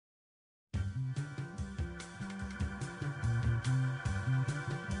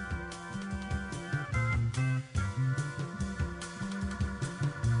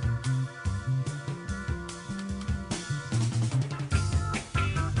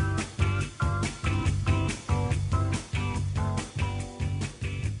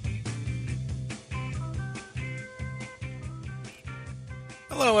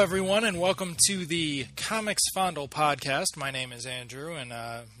Hello, everyone, and welcome to the Comics Fondle Podcast. My name is Andrew, and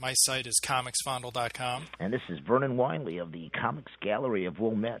my site is comicsfondle.com. And this is Vernon Winley of the Comics Gallery of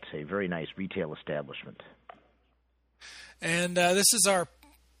Wilmette, a very nice retail establishment. And this is our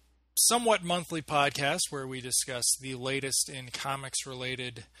somewhat monthly podcast where we discuss the latest in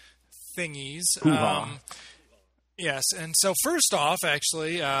comics-related thingies. Yes, and so first off,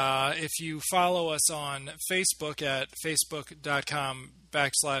 actually, if you follow us on Facebook at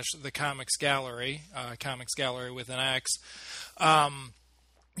facebook.com/the Comics Gallery, Comics Gallery with an X,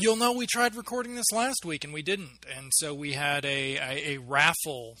 you'll know we tried recording this last week and we didn't. And so we had a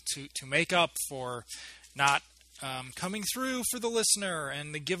raffle to make up for not coming through for the listener.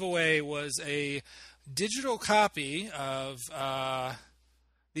 And the giveaway was a digital copy of...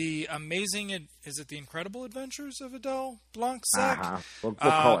 The Amazing, is it The Incredible Adventures of Adele Blanc-Sec? We'll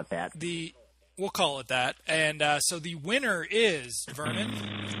call it that. We'll call it that. And so the winner is, Vernon?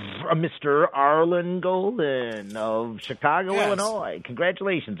 Mr. Arlen Golden of Chicago, yes. Illinois.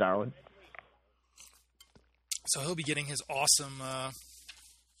 Congratulations, Arlen. So he'll be getting his awesome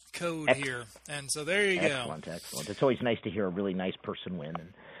code here. And so there you go. Excellent. It's always nice to hear a really nice person win.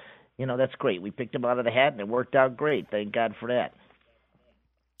 And, that's great. We picked him out of the hat, and it worked out great. Thank God for that.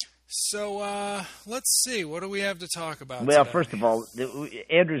 So, let's see. What do we have to talk about Well, today? first of all,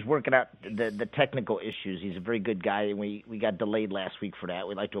 Andrew's working out the technical issues. He's a very good guy, and we got delayed last week for that.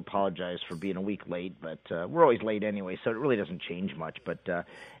 We'd like to apologize for being a week late, but we're always late anyway, so it really doesn't change much. But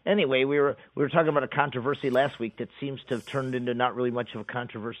anyway, we were talking about a controversy last week that seems to have turned into not really much of a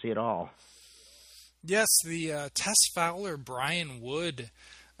controversy at all. Yes, the Tess Fowler, Brian Wood.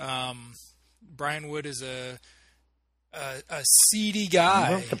 Brian Wood is a seedy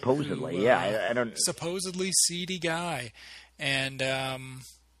guy. Well, supposedly, yeah. I don't. Supposedly seedy guy, and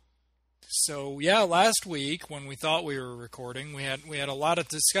so yeah. Last week when we thought we were recording, we had a lot of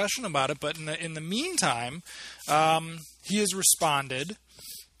discussion about it. But in the meantime, he has responded.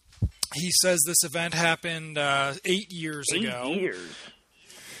 He says this event happened 8 years ago. 8 years.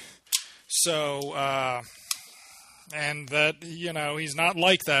 So. And that, he's not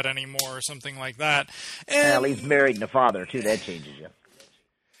like that anymore or something like that. And, well, he's married and a father, too. That changes you.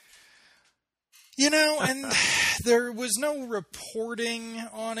 And there was no reporting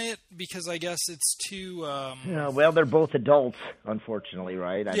on it because I guess it's too... well, they're both adults, unfortunately,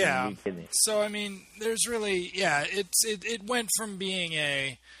 right? I mean, so, there's really... Yeah, it went from being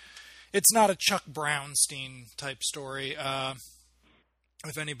it's not a Chuck Brownstein type story.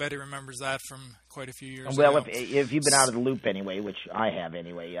 If anybody remembers that from quite a few years ago. Well, if you've been out of the loop anyway, which I have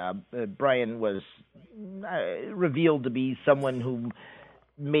anyway, Brian was revealed to be someone who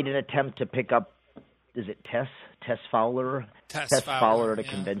made an attempt to pick up, is it Tess Fowler? Tess Fowler at a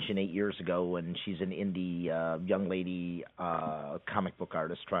convention 8 years ago, and she's an indie young lady comic book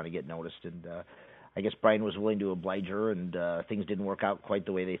artist trying to get noticed. And I guess Brian was willing to oblige her, and things didn't work out quite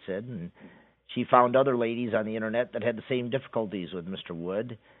the way they said, and she found other ladies on the internet that had the same difficulties with Mr.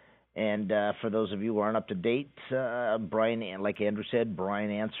 Wood. And for those of you who aren't up to date, Brian, like Andrew said,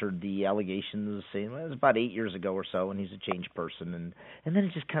 Brian answered the allegations saying it was about 8 years ago or so, and he's a changed person. And then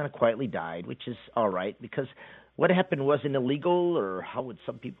it just kind of quietly died, which is all right, because what happened wasn't illegal, or how would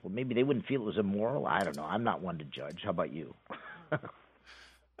some people, maybe they wouldn't feel it was immoral. I don't know. I'm not one to judge. How about you? And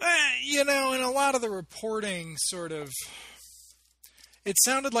a lot of the reporting sort of... It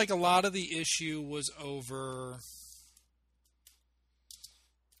sounded like a lot of the issue was over,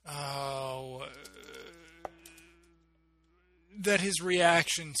 that his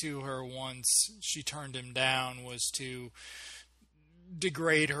reaction to her once she turned him down was to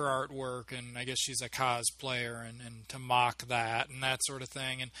degrade her artwork, and I guess she's a cosplayer, and to mock that and that sort of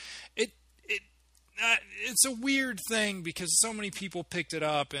thing. And it's a weird thing because so many people picked it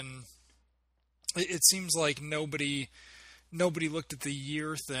up, and it seems like nobody looked at the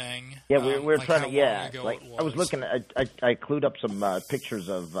year thing. Yeah, we're like trying to. Yeah, like I was looking. I clued up some pictures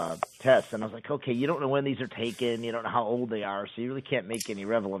of Tess, and I was like, okay, you don't know when these are taken. You don't know how old they are, so you really can't make any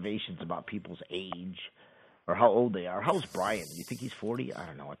revelations about people's age or how old they are. How's Brian? Do you think he's 40? I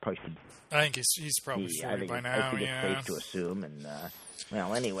don't know. I think he's probably 40 by now. I think it's safe to assume. And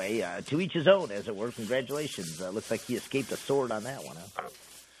well, anyway, to each his own, as it were. Congratulations. Looks like he escaped a sword on that one. Huh?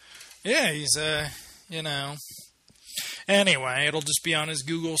 Yeah, he's Anyway, it'll just be on his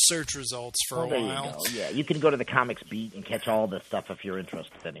Google search results for a while. There you go. Yeah, you can go to the Comics Beat and catch all this stuff if you're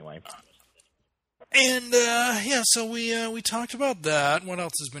interested anyway. And, so we talked about that. What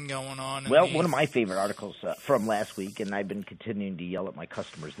else has been going on? Well, one of my favorite articles from last week, and I've been continuing to yell at my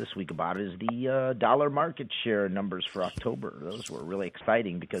customers this week about it, is the dollar market share numbers for October. Those were really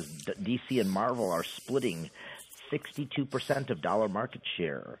exciting because DC and Marvel are splitting 62% of dollar market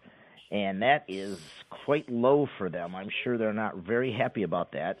share. And that is quite low for them. I'm sure they're not very happy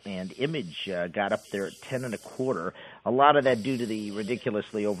about that. And Image got up there at 10 1/4. A lot of that due to the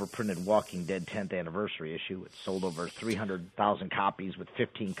ridiculously overprinted Walking Dead 10th anniversary issue. It sold over 300,000 copies with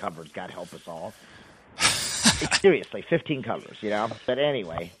 15 covers. God help us all. Seriously, 15 covers, you know. But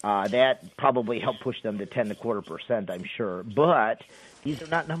anyway, that probably helped push them to 10 1/4%, I'm sure. But these are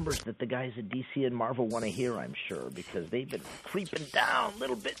not numbers that the guys at DC and Marvel want to hear, I'm sure, because they've been creeping down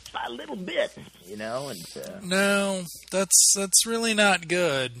little bit by little bit, you know. And no, that's really not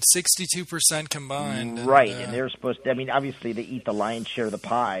good. 62% combined, right? And they're supposed to. I mean, obviously they eat the lion's share of the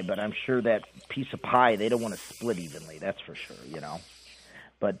pie, but I'm sure that piece of pie they don't want to split evenly. That's for sure, you know.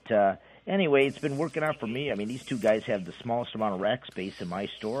 But anyway, it's been working out for me. I mean, these two guys have the smallest amount of rack space in my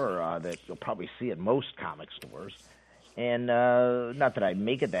store that you'll probably see at most comic stores. And not that I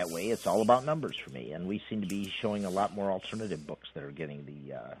make it that way. It's all about numbers for me. And we seem to be showing a lot more alternative books that are getting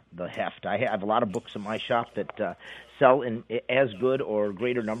the heft. I have a lot of books in my shop that sell in as good or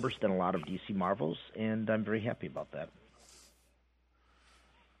greater numbers than a lot of DC Marvels, and I'm very happy about that.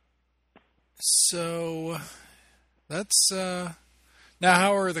 So that's... Now,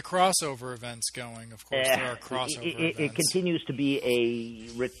 how are the crossover events going? Of course, there are crossover events. It continues to be a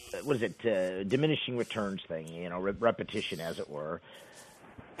diminishing returns thing, you know, repetition, as it were.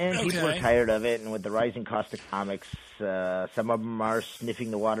 And people are tired of it, and with the rising cost of comics, some of them are sniffing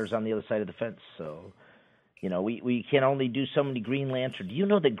the waters on the other side of the fence. So, you know, we can only do so many Green Lantern. Do you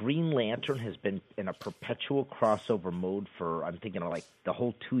know that Green Lantern has been in a perpetual crossover mode for, I'm thinking, like the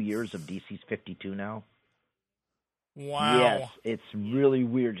whole 2 years of DC's 52 now? Wow. Yes, it's really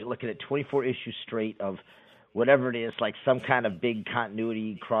weird. You're looking at 24 issues straight of whatever it is, like some kind of big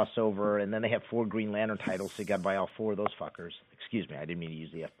continuity crossover, and then they have 4 Green Lantern titles, so you got to buy all 4 of those fuckers. Excuse me, I didn't mean to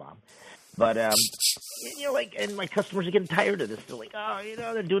use the F-bomb. But, you know, like, and my customers are getting tired of this. They're like, oh, you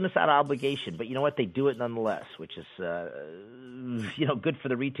know, they're doing this out of obligation. But you know what? They do it nonetheless, which is, you know, good for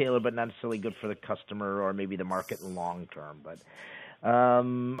the retailer, but not necessarily good for the customer or maybe the market in long term. But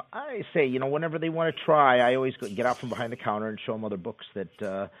I say, you know, whenever they want to try, I always get out from behind the counter and show them other books that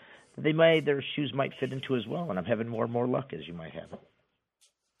their shoes might fit into as well, and I'm having more and more luck, as you might have.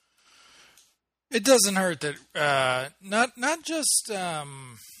 It doesn't hurt that not just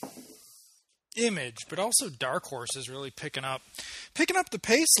Image, but also Dark Horse is really picking up the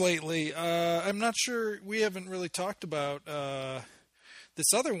pace lately. I'm not sure, we haven't really talked about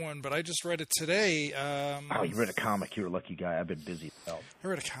this other one, but I just read it today. Oh, you read a comic. You're a lucky guy. I've been busy. I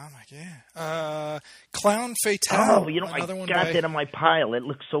read a comic, yeah. Clown Fatale. Oh, you know, I got that on my pile. It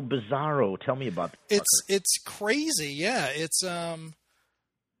looks so bizarro. Tell me about it. It's crazy, yeah. It's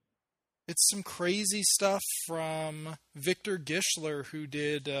some crazy stuff from Victor Gischler,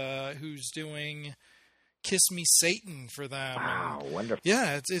 who's doing Kiss Me Satan for them. Wow, wonderful.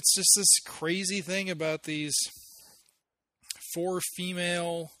 Yeah, it's just this crazy thing about these 4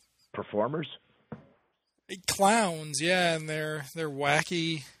 female performers, clowns, yeah, and they're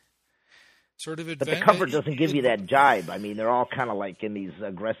wacky sort of adventure. But the cover doesn't give you that jibe. I mean, they're all kind of like in these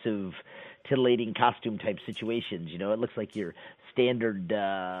aggressive, titillating costume type situations. You know, it looks like your standard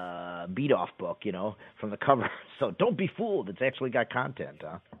beat-off book, you know, from the cover. So don't be fooled. It's actually got content,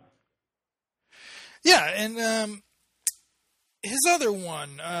 huh? Yeah, and his other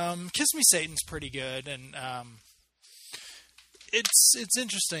one, Kiss Me Satan's pretty good, and it's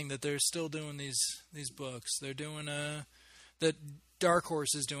interesting that they're still doing these books. They're doing that Dark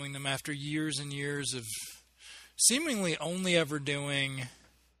Horse is doing them after years and years of seemingly only ever doing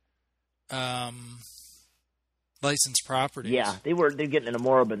licensed properties. Yeah, they're getting in a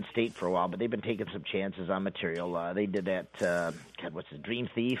moribund state for a while, but they've been taking some chances on material. They did that Dream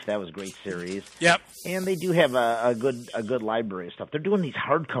Thief? That was a great series. Yep. And they do have a good library of stuff. They're doing these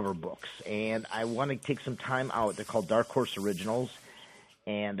hardcover books, and I want to take some time out. They're called Dark Horse Originals,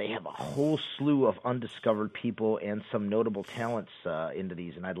 and they have a whole slew of undiscovered people and some notable talents into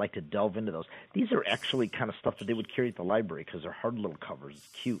these, and I'd like to delve into those. These are actually kind of stuff that they would carry at the library because they're hard little covers. It's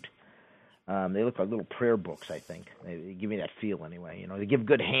cute. They look like little prayer books, I think. They give me that feel anyway. You know, they give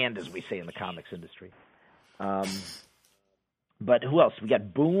good hand, as we say in the comics industry. But who else? We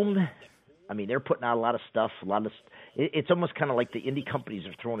got Boom. I mean, they're putting out a lot of stuff. It's almost kind of like the indie companies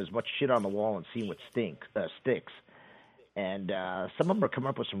are throwing as much shit on the wall and seeing what sticks. And some of them are coming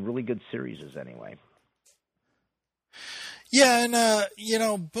up with some really good series anyway. Yeah, and, you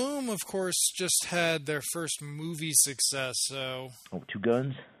know, Boom, of course, just had their first movie success, so... Oh, Two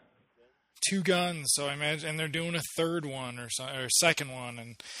Guns? Two Guns, so I imagine, and they're doing a third one or second one,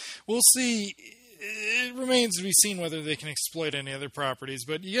 and we'll see. it remains to be seen whether they can exploit any other properties.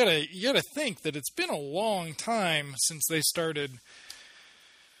 But you gotta think that it's been a long time since they started.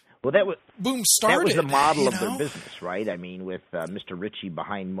 Well, that was the model of their business, right? I mean, with Mr. Ritchie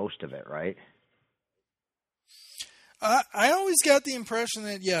behind most of it, right? I always got the impression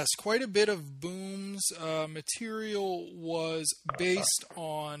that, yes, quite a bit of Boom's material was based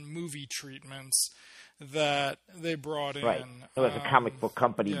on movie treatments that they brought in. Right. It was a comic book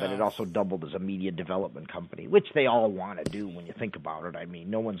company, but it also doubled as a media development company, which they all want to do when you think about it. I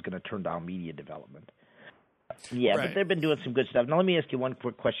mean, no one's going to turn down media development. Yeah, right. But they've been doing some good stuff. Now, let me ask you one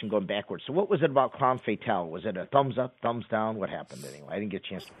quick question going backwards. So what was it about Clown Fatale? Was it a thumbs up, thumbs down? What happened anyway? I didn't get a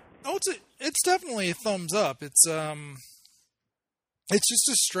chance to... Oh, it's definitely a thumbs up. It's just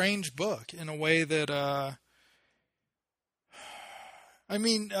a strange book in a way that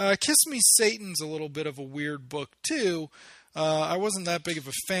Kiss Me Satan's a little bit of a weird book too. I wasn't that big of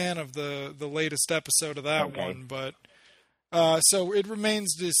a fan of the latest episode of that one, but so it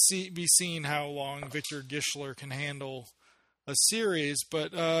remains to be seen how long Victor Gischler can handle a series,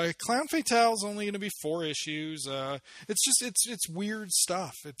 but Clown Fatale is only going to be 4 issues. It's weird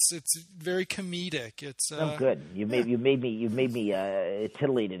stuff. It's very comedic. It's good. You made me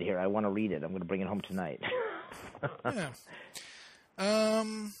titillated here. I want to read it. I'm going to bring it home tonight. Yeah.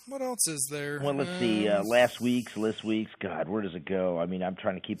 What else is there? Well, let's see. Last week's. God, where does it go? I mean, I'm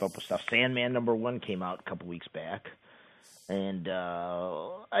trying to keep up with stuff. Sandman #1 came out a couple weeks back. And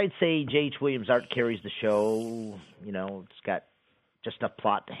I'd say J.H. Williams' art carries the show. You know, it's got just enough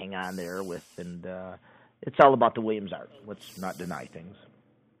plot to hang on there with, and it's all about the Williams art. Let's not deny things.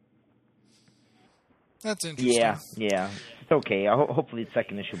 That's interesting. Yeah. It's okay. Hopefully the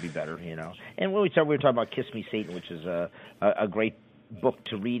second issue will be better, you know. And when we were talking about Kiss Me Satan, which is a great book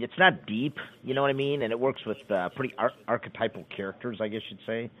to read. It's not deep, you know what I mean? And it works with pretty archetypal characters, I guess you'd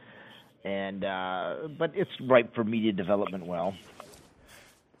say. And but it's ripe for media development. Well,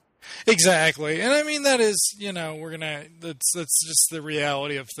 exactly, and I mean that is, you know, that's just the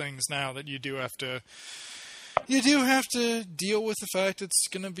reality of things now, that you do have to deal with the fact it's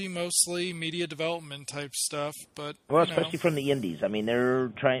going to be mostly media development type stuff. But especially from the indies. I mean, they're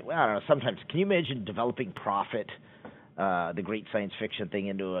trying. Well, I don't know. Sometimes, can you imagine developing Prophet, the great science fiction thing,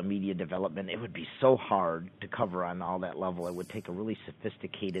 into a media development? It would be so hard to cover on all that level. It would take a really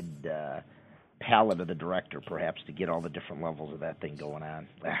sophisticated palette of the director, perhaps, to get all the different levels of that thing going on.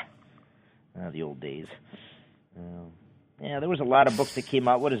 The old days. Yeah, there was a lot of books that came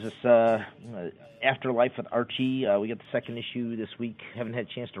out. What is this? Afterlife with Archie. We got the second issue this week. Haven't had a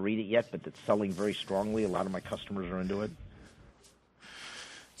chance to read it yet, but it's selling very strongly. A lot of my customers are into it.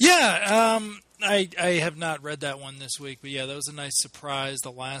 Yeah, I have not read that one this week, but yeah, that was a nice surprise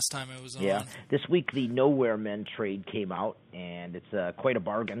the last time it was on. Yeah, this week the Nowhere Men trade came out, and it's quite a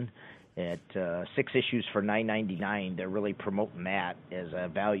bargain. At 6 issues for $9.99, they're really promoting that as a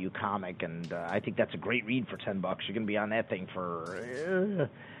value comic, and I think that's a great read for $10. You're going to be on that thing for...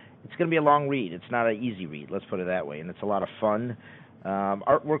 it's going to be a long read. It's not an easy read, let's put it that way, and it's a lot of fun.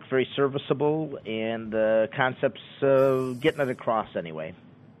 Artwork very serviceable, and the concepts getting it across anyway.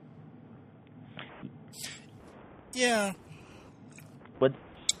 Yeah. What?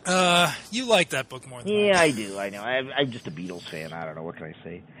 You like that book more than I do. I know. I'm just a Beatles fan. I don't know. What can I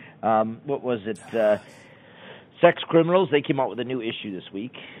say? What was it? Sex Criminals. They came out with a new issue this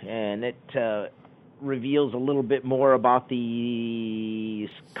week, and it reveals a little bit more about the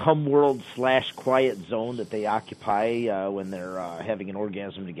cum world / quiet zone that they occupy when they're having an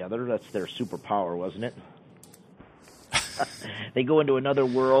orgasm together. That's their superpower, wasn't it? They go into another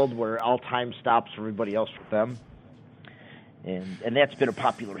world where all time stops for everybody else with them. And that's been a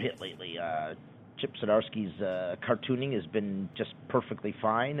popular hit lately. Chip Zdarsky's cartooning has been just perfectly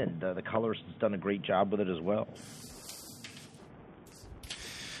fine, and the colorist has done a great job with it as well.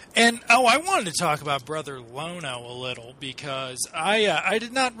 And, I wanted to talk about Brother Lono a little, because I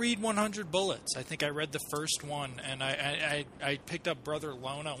did not read 100 Bullets. I think I read the first one, and I picked up Brother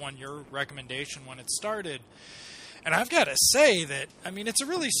Lono on your recommendation when it started. And I've got to say that, I mean, it's a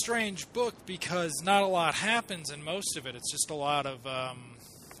really strange book because not a lot happens in most of it. It's just a lot of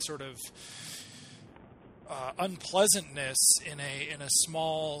sort of unpleasantness in a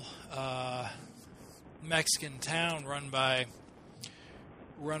small Mexican town run by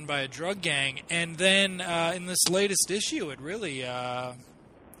a drug gang. And then in this latest issue, it really I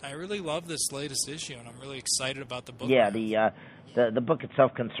really love this latest issue, and I'm really excited about the book. Yeah, the book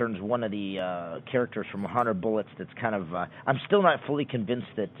itself concerns one of the characters from 100 Bullets that's kind of... I'm still not fully convinced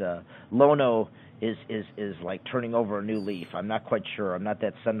that Lono is like turning over a new leaf. I'm not quite sure. I'm not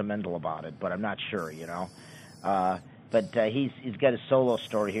that sentimental about it, but I'm not sure, you know. But he's got a solo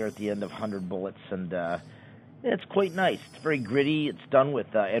story here at the end of 100 Bullets, and it's quite nice. It's very gritty. It's done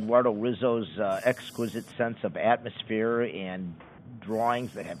with Eduardo Rizzo's exquisite sense of atmosphere and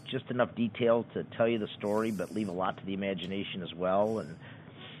drawings that have just enough detail to tell you the story, but leave a lot to the imagination as well. And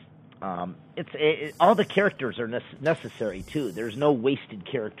all the characters are necessary too. There's no wasted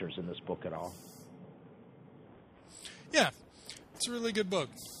characters in this book at all. Yeah, it's a really good book.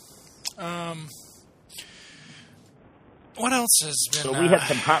 What else has been... So we had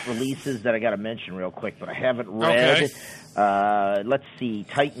some hot releases that I got to mention real quick, but I haven't read. Okay. Let's see.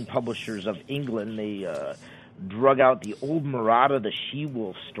 Titan Publishers of England, they drug out the old Murata the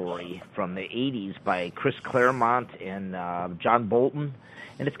She-Wolf story from the 80s by Chris Claremont and John Bolton.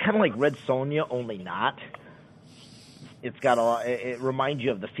 And it's kind of like Red Sonja, only not. It's got it reminds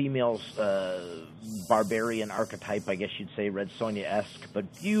you of the female's barbarian archetype, I guess you'd say, Red Sonja-esque, but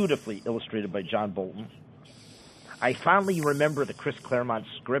beautifully illustrated by John Bolton. I fondly remember the Chris Claremont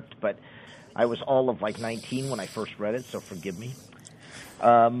script, but I was all of like 19 when I first read it, so forgive me.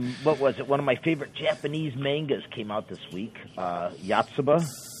 What was it? One of my favorite Japanese mangas came out this week, Yotsuba.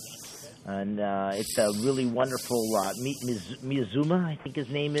 And it's a really wonderful Miyazuma, I think his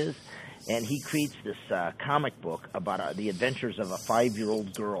name is. And he creates this comic book about the adventures of a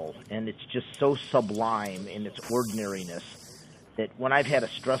 5-year-old girl. And it's just so sublime in its ordinariness that when I've had a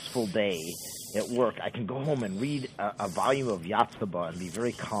stressful day at work, I can go home and read a volume of Yotsuba and be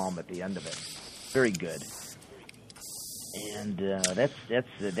very calm at the end of it. Very good. And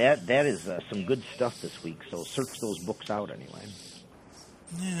that is some good stuff this week. So search those books out anyway.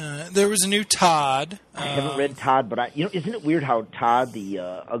 Yeah, there was a new Todd. I haven't read Todd, but isn't it weird how Todd, the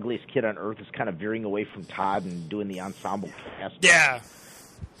ugliest kid on earth, is kind of veering away from Todd and doing the ensemble cast? Yeah.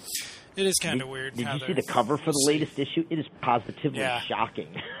 It is kind of weird. Did you see the cover for the latest issue? It is positively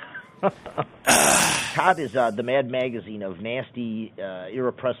shocking. Todd is the Mad Magazine of nasty,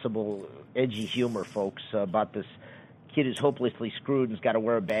 irrepressible, edgy humor, folks, about this kid who's hopelessly screwed and's got to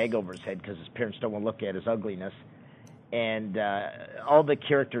wear a bag over his head because his parents don't want to look at his ugliness. And all the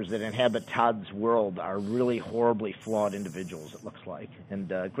characters that inhabit Todd's world are really horribly flawed individuals, it looks like. And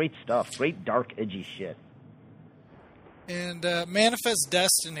great stuff. Great, dark, edgy shit. And Manifest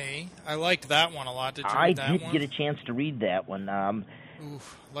Destiny, I liked that one a lot. Did you read that one? I did get a chance to read that one.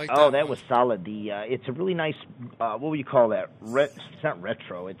 That was solid. It's a really nice, what would you call that? It's not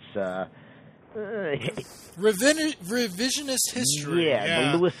retro. It's... revisionist history.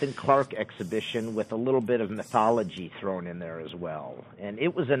 Yeah, the Lewis and Clark exhibition with a little bit of mythology thrown in there as well. And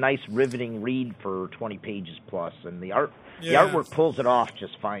it was a nice, riveting read for 20 pages plus. And the artwork pulls it off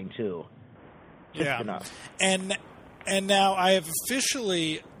just fine, too. Just enough. And now I have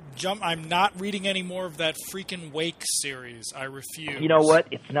officially jumped. I'm not reading any more of that freaking Wake series. I refuse. You know what?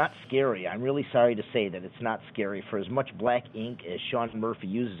 It's not scary. I'm really sorry to say that it's not scary. For as much black ink as Sean Murphy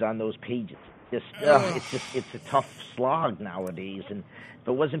uses on those pages, it's a tough slog nowadays. And if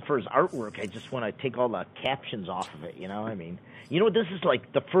it wasn't for his artwork, I just want to take all the captions off of it. I mean, this is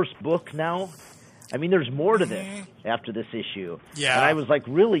like the first book now. I mean, there's more to this after this issue. Yeah. And I was like,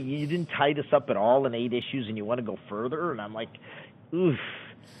 really? You didn't tie this up at all in 8 issues and you want to go further? And I'm like, oof.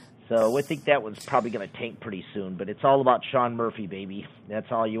 So I think that one's probably going to tank pretty soon. But it's all about Sean Murphy, baby.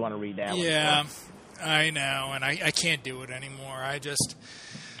 That's all you want to read that one. Yeah, I know. And I can't do it anymore.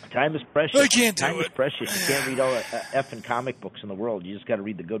 Time is precious. I can't do it. Time is precious. You can't read all the effing comic books in the world. You just got to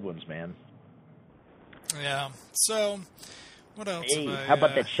read the good ones, man. Yeah. So... what else? Hey, how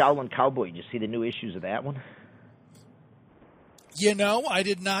about that Shaolin Cowboy? Did you see the new issues of that one? I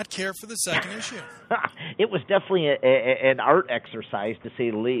did not care for the second issue. It was definitely an art exercise, to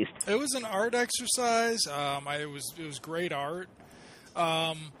say the least. It was an art exercise. It was great art.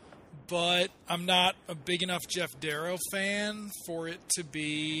 But I'm not a big enough Jeff Darrow fan for it to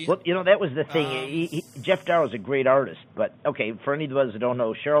be... Well, that was the thing. Jeff Darrow's a great artist. But, okay, for any of us that don't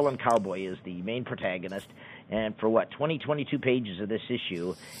know, Shaolin Cowboy is the main protagonist. And for, 22 pages of this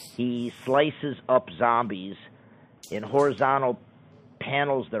issue, he slices up zombies in horizontal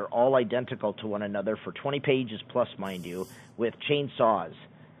panels that are all identical to one another for 20 pages plus, mind you, with chainsaws.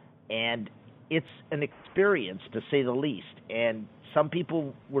 And it's an experience, to say the least. And some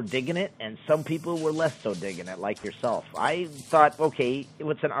people were digging it, and some people were less so digging it, like yourself. I thought, okay, it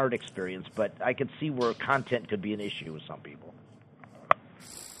was an art experience, but I could see where content could be an issue with some people.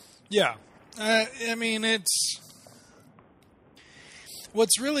 Yeah. I mean, it's...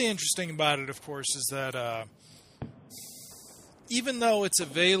 what's really interesting about it, of course, is that even though it's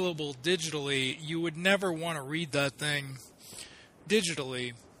available digitally, you would never want to read that thing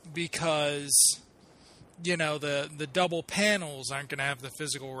digitally because... the double panels aren't going to have the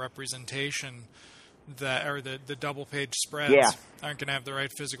physical representation that, or the double page spreads aren't going to have the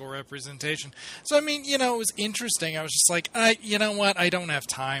right physical representation. So, I mean, it was interesting. I was just like, you know what? I don't have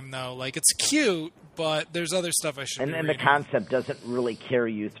time, though. Like, it's cute, but there's other stuff I should be reading. And the concept doesn't really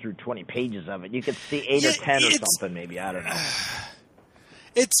carry you through 20 pages of it. You could see 8 or 10 or something, maybe. I don't know.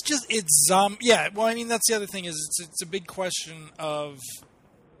 It's zombie. Yeah, well, I mean, that's the other thing is it's a big question of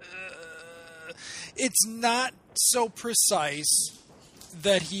it's not so precise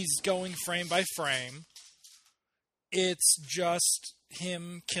that he's going frame by frame. It's just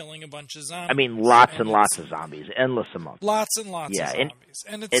him killing a bunch of zombies. I mean, lots and lots of zombies, endless amounts. Lots and lots of zombies.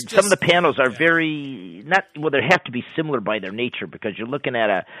 And it's some of the panels are very they have to be similar by their nature, because you're looking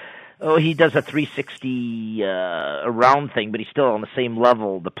at he does a 360 around thing, but he's still on the same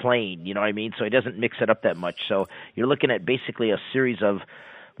level, the plane, you know what I mean? So he doesn't mix it up that much. So you're looking at basically a series of,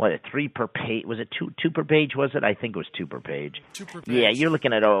 3 per page? Was it two per page, was it? I think it was 2 per page. 2 per page. Yeah, you're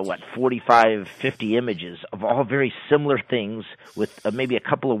looking at, 45, 50 images of all very similar things with maybe a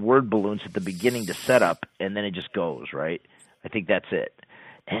couple of word balloons at the beginning to set up, and then it just goes, right? I think that's it.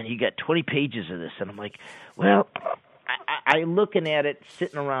 And you got 20 pages of this, and I'm like, well, I'm looking at it,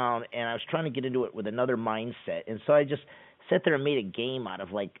 sitting around, and I was trying to get into it with another mindset. And so I just sat there and made a game out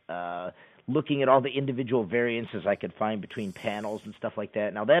of, looking at all the individual variances I could find between panels and stuff like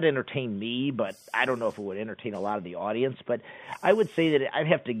that. Now, that entertained me, but I don't know if it would entertain a lot of the audience. But I would say that I'd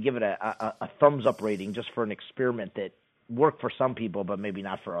have to give it a thumbs-up rating just for an experiment that worked for some people, but maybe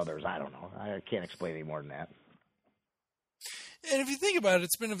not for others. I don't know. I can't explain any more than that. And if you think about it,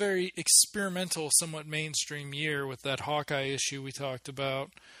 it's been a very experimental, somewhat mainstream year with that Hawkeye issue we talked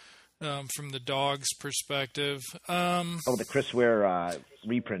about from the dog's perspective. The Chris Ware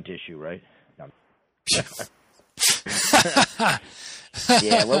reprint issue, right?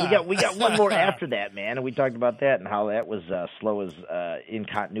 Yeah, well, we got one more after that, man, and we talked about that and how that was slow as in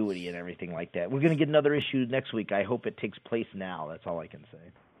continuity and everything like that. We're going to get another issue next week. I hope it takes place now. That's all I can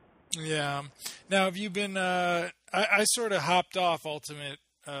say. Yeah. Now, have you been? I sort of hopped off Ultimate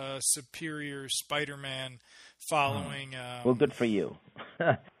Superior Spider-Man following. Well, good for you.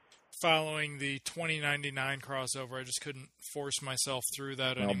 Following the 2099 crossover, I just couldn't force myself through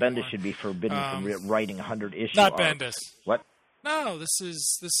that anymore. Bendis should be forbidden from writing 100 issues. Not Bendis. What? No, this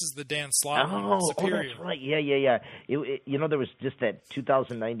is the Dan Slott Superior. Oh, that's right. Yeah. There was just that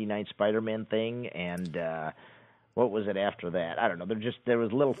 2099 Spider-Man thing, and what was it after that? I don't know. There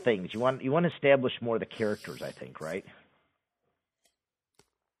was little things. You want to establish more of the characters, I think, right?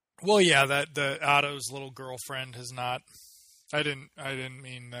 Well, yeah. That the Otto's little girlfriend has not. I didn't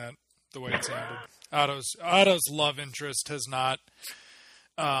mean that the way it sounded. Otto's love interest has not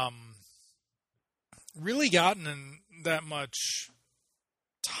really gotten in that much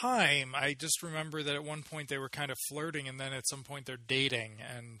time. I just remember that at one point they were kind of flirting, and then at some point they're dating.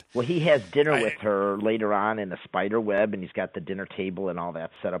 And he has dinner with her later on in the spider web, and he's got the dinner table and all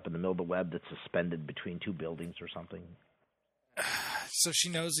that set up in the middle of the web that's suspended between 2 buildings or something. So she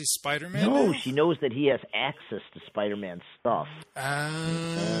knows he's Spider-Man? No, she knows that he has access to Spider-Man's stuff.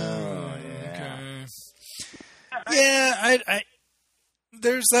 Oh, yeah. Okay. Yeah,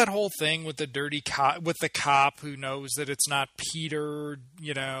 there's that whole thing with the dirty cop, with the cop who knows that it's not Peter,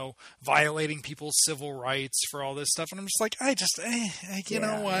 violating people's civil rights for all this stuff, and I'm just like, you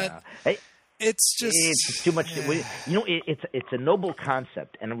know what? Hey, it's too much. It's a noble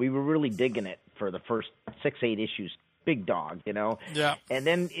concept, and we were really digging it for the first 6-8 issues. Big dog, Yeah. And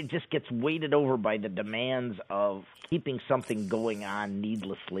then it just gets weighted over by the demands of keeping something going on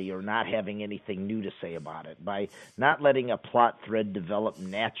needlessly or not having anything new to say about it, by not letting a plot thread develop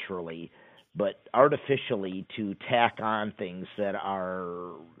naturally, but artificially to tack on things that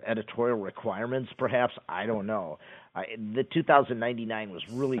are editorial requirements, perhaps. I don't know. The 2099 was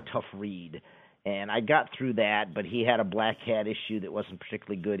really tough read, and I got through that, but he had a Black Hat issue that wasn't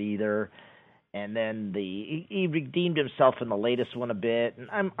particularly good either. And then he redeemed himself in the latest one a bit. And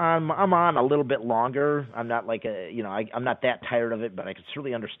I'm on a little bit longer. I'm not I'm not that tired of it, but I can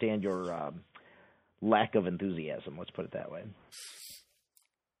certainly understand your lack of enthusiasm. Let's put it that way.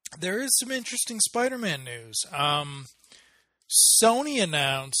 There is some interesting Spider-Man news. Sony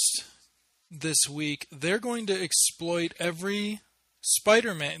announced this week they're going to exploit every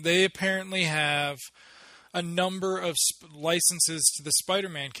Spider-Man. They apparently have a number of licenses to the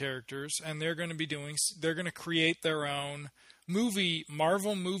Spider-Man characters, and they're going to create their own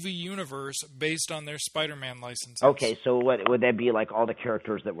Marvel movie universe based on their Spider-Man licenses. Okay, so what would that be, like all the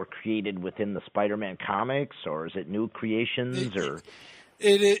characters that were created within the Spider-Man comics, or is it new creations, or?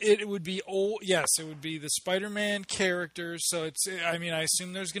 It would be old. Yes, it would be the Spider-Man characters. So I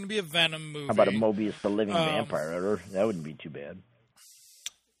assume there's going to be a Venom movie. How about a Mobius the Living Vampire? That wouldn't be too bad.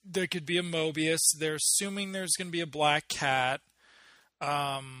 there could be a Mobius. They're assuming there's going to be a Black Cat.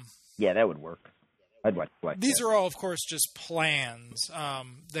 Yeah, that would work. I'd watch Black Cat. These are all, of course, just plans.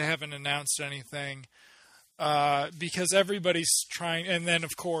 They haven't announced anything because everybody's trying. And then,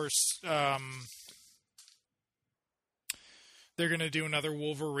 of course, they're going to do another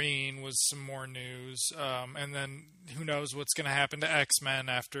Wolverine with some more news. And then who knows what's going to happen to X-Men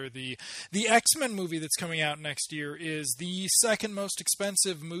after the X-Men movie that's coming out next year is the second most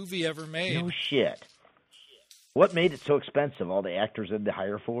expensive movie ever made. No shit. What made it so expensive? All the actors had to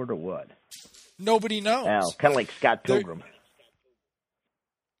hire for it, or what? Nobody knows. Oh, kind of like Scott Pilgrim.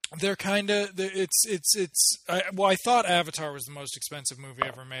 They're kind of I thought Avatar was the most expensive movie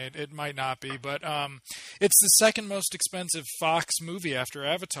ever made. It might not be, but it's the second most expensive Fox movie after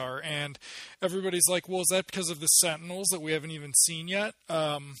Avatar, and everybody's like, "Well, is that because of the Sentinels that we haven't even seen yet?"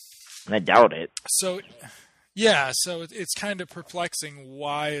 I doubt it. So, yeah, so it's kind of perplexing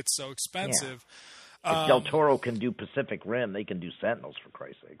why it's so expensive. Yeah. If Del Toro can do Pacific Rim, they can do Sentinels, for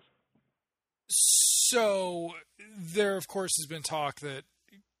Christ's sakes. So there, of course, has been talk that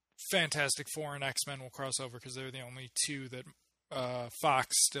Fantastic Four and X-Men will cross over because they're the only two that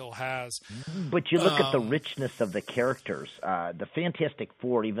Fox still has. But you look at the richness of the characters. The Fantastic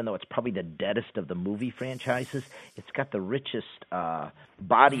Four, even though it's probably the deadest of the movie franchises, it's got the richest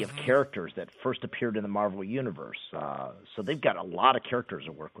body of characters that first appeared in the Marvel Universe. So they've got a lot of characters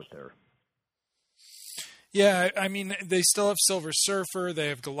to work with there. Yeah, I mean, they still have Silver Surfer. They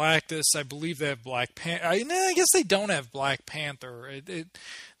have Galactus. I believe they have Black Panther. I guess they don't have Black Panther.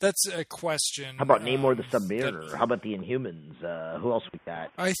 That's a question. How about Namor the Submariner? How about the Inhumans? Who else we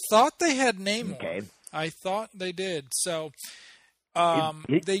got? I thought they had Namor. Okay. I thought they did. So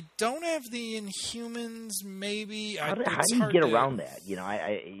they don't have the Inhumans, maybe. How do you get around that? You know,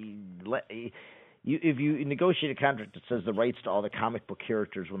 if you negotiate a contract that says the rights to all the comic book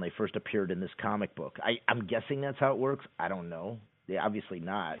characters when they first appeared in this comic book, I'm guessing that's how it works. I don't know. Yeah, obviously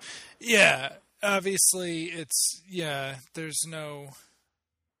not. Yeah, obviously there's no...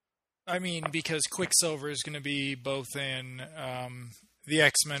 I mean, because Quicksilver is going to be both in the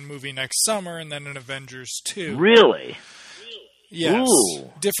X-Men movie next summer and then in Avengers 2. Really? Yes.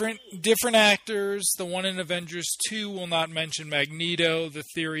 Ooh. Different actors. The one in Avengers 2 will not mention Magneto. The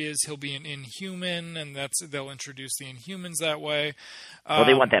theory is he'll be an Inhuman, and they'll introduce the Inhumans that way. Well,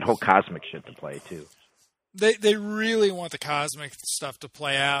 they want that whole cosmic shit to play, too. They really want the cosmic stuff to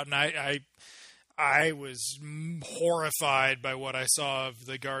play out, and I was horrified by what I saw of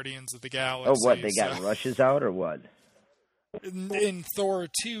the Guardians of the Galaxy. Oh, what? They got rushes out, or what? In Thor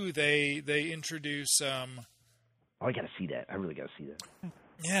 2, they introduce... Oh, I got to see that. I really got to see that.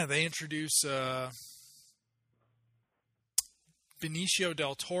 Yeah, they introduce Benicio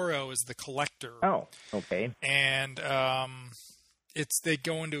del Toro as the Collector. Oh, okay. And they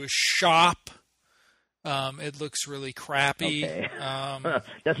go into a shop. It looks really crappy. Okay.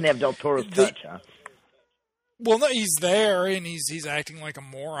 Doesn't have Del Toro's touch, huh? Well, no, he's there and he's acting like a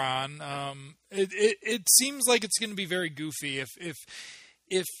moron. It seems like it's going to be very goofy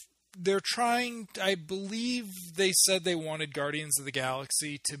if they're trying. I believe they said they wanted Guardians of the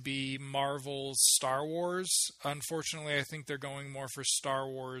Galaxy to be Marvel's Star Wars. Unfortunately, I think they're going more for Star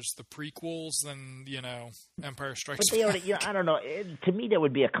Wars, the prequels, than Empire Strikes Back. I don't know. To me, that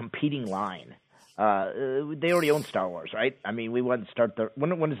would be a competing line. They already own Star Wars, right? I mean, we want to start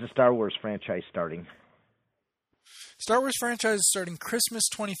when is the Star Wars franchise starting? Star Wars franchise is starting Christmas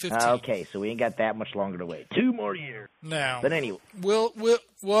 2015. Okay, so we ain't got that much longer to wait. 2 more years. No. But anyway, we'll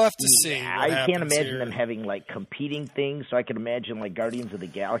have to see. I can't imagine them having like competing things. So I can imagine like Guardians of the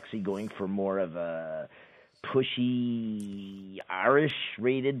Galaxy going for more of a pushy Irish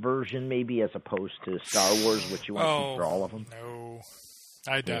rated version, maybe, as opposed to Star Wars, which you want to keep for all of them. No,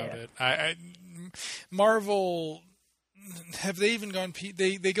 I doubt it. Marvel. Have they even gone?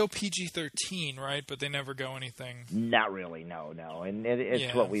 They go PG-13, right? But they never go anything. Not really, no. And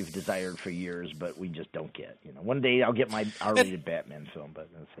it's what we've desired for years, but we just don't get. One day I'll get my R-rated Batman film, but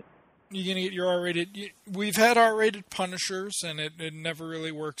that's it. You're gonna get your R-rated. We've had R-rated Punishers, and it never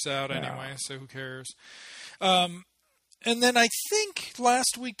really works out anyway. So who cares? And then I think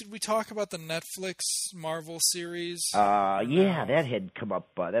last week did we talk about the Netflix Marvel series? Yeah, that had come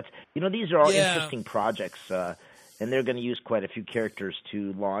up. These are all interesting projects. And they're going to use quite a few characters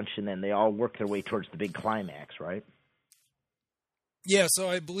to launch, and then they all work their way towards the big climax, right? Yeah, so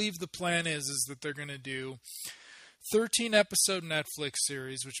I believe the plan is that they're going to do 13-episode Netflix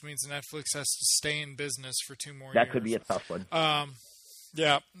series, which means Netflix has to stay in business for 2 more years. That could be a tough one.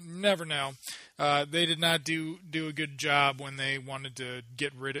 Yeah, never know. They did not do a good job when they wanted to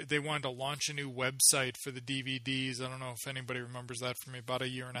they wanted to launch a new website for the DVDs. I don't know if anybody remembers that from me about a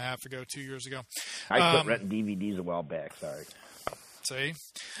year and a half ago, 2 years ago. I quit renting DVDs a while back, sorry. See?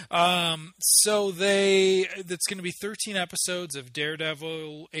 So that's going to be 13 episodes of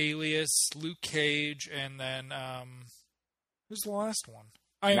Daredevil, Alias, Luke Cage, and then, who's the last one?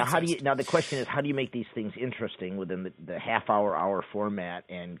 Now the question is, how do you make these things interesting within the hour format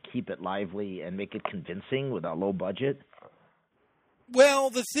and keep it lively and make it convincing with a low budget?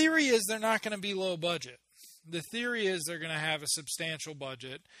 Well, the theory is they're not going to be low budget. The theory is they're going to have a substantial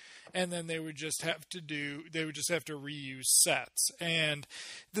budget, and then they would just have to reuse sets. And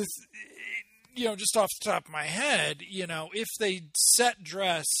just off the top of my head, if they set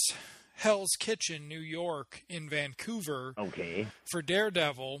dress Hell's Kitchen, New York, in Vancouver for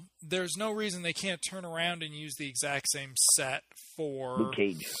Daredevil, there's no reason they can't turn around and use the exact same set for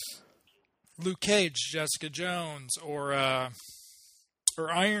Luke Cage, Jessica Jones, or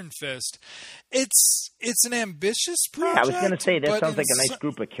Iron Fist. It's an ambitious project. Yeah, I was going to say, that sounds like a nice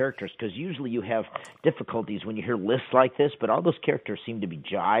group of characters, because usually you have difficulties when you hear lists like this, but all those characters seem to be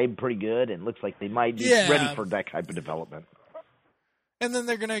jibed pretty good, and looks like they might be ready for that type of development. And then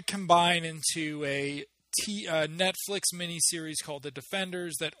they're going to combine into a Netflix miniseries called The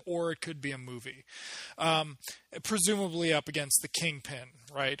Defenders, or it could be a movie, presumably up against the Kingpin,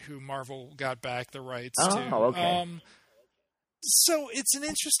 right? Who Marvel got back the rights to. Oh, okay. So it's an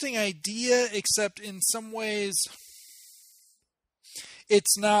interesting idea, except in some ways,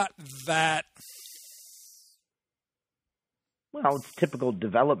 it's not that. Well, it's typical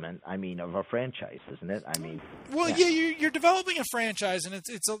development, of a franchise, isn't it? You're developing a franchise, and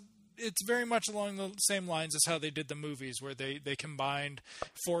it's very much along the same lines as how they did the movies, where they combined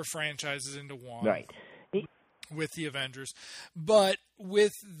 4 franchises into one, right? With the Avengers, but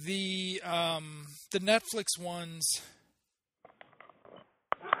with the Netflix ones,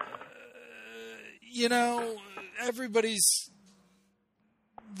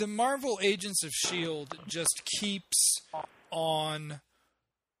 the Marvel Agents of S.H.I.E.L.D. just keeps on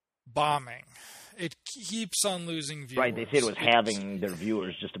bombing. It keeps on losing viewers. Right, they said it was halving their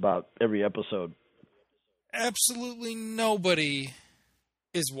viewers just about every episode. Absolutely nobody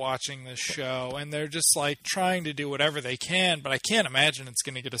is watching this show, and they're just trying to do whatever they can, but I can't imagine it's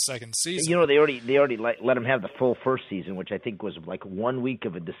going to get a second season. They already let them have the full first season, which I think was 1 week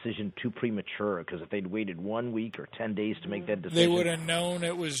of a decision too premature, because if they'd waited 1 week or 10 days to make that decision, they would have known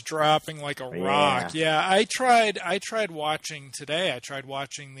it was dropping like a rock. Yeah, I tried watching today. I tried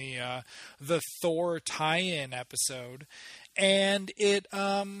watching the Thor tie-in episode, and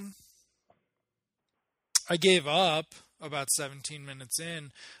I gave up about 17 minutes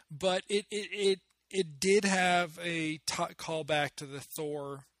in, but it did have a callback to the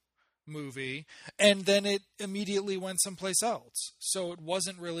Thor movie, and then it immediately went someplace else. So it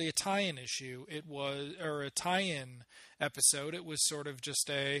wasn't really a tie-in issue. Or a tie-in episode. It was sort of just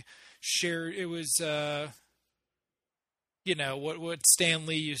a shared. It was what Stan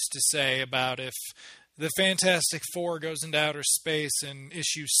Lee used to say about if the Fantastic Four goes into outer space in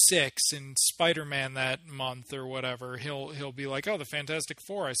issue 6 in Spider-Man that month or whatever, he'll be like, oh, the Fantastic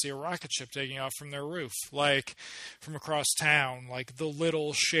Four, I see a rocket ship taking off from their roof, from across town, the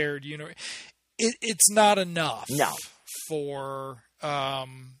little shared universe. It's not enough for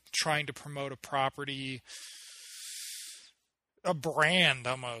trying to promote a property, a brand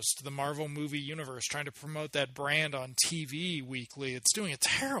almost, the Marvel movie universe, trying to promote that brand on TV weekly. It's doing a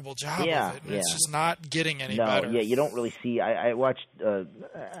terrible job of it, and it's just not getting any better. Yeah, you don't really see. I watched,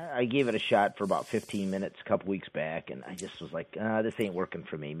 I gave it a shot for about 15 minutes a couple weeks back, and I just was like, this ain't working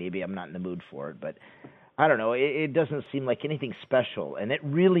for me. Maybe I'm not in the mood for it, but I don't know. It doesn't seem like anything special, and it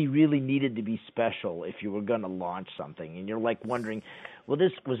really, really needed to be special if you were going to launch something. And you're wondering, was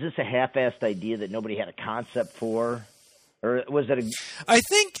this a half-assed idea that nobody had a concept for? Or was it I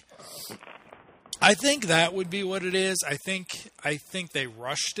think that would be what it is. I think they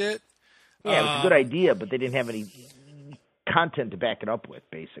rushed it. Yeah, it was a good idea, but they didn't have any content to back it up with,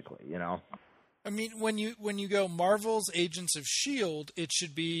 basically, I mean, when you go Marvel's Agents of S.H.I.E.L.D., it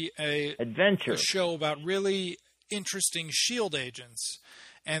should be adventure, a show about really interesting S.H.I.E.L.D. agents,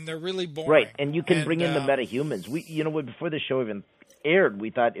 and they're really boring. Right, and you can bring in the metahumans. Before the show even aired, we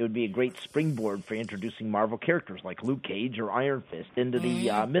thought it would be a great springboard for introducing Marvel characters like Luke Cage or Iron Fist into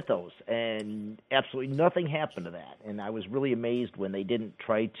the mythos, and absolutely nothing happened to that. And I was really amazed when they didn't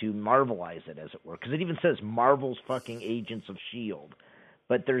try to Marvelize it, as it were, because it even says Marvel's fucking Agents of S.H.I.E.L.D.,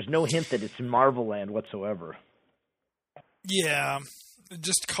 but there's no hint that it's in Marvel land whatsoever. Yeah.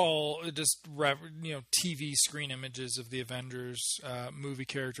 Just TV screen images of the Avengers movie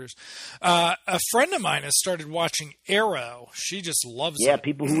characters. A friend of mine has started watching Arrow. She just loves it. Yeah,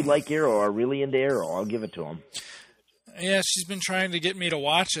 people who like Arrow are really into Arrow. I'll give it to them. Yeah, she's been trying to get me to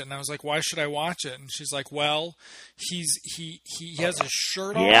watch it, and I was like, "Why should I watch it?" And she's like, "Well, he has his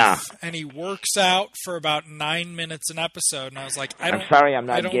shirt off, and he works out for about 9 minutes an episode." And I was like, I'm sorry, I'm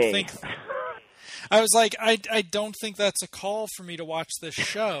not I don't gay. think. I was like, I don't think that's a call for me to watch this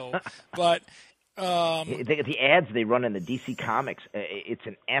show, but the ads they run in the DC Comics, it's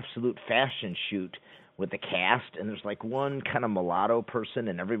an absolute fashion shoot with the cast, and there's like one kind of mulatto person,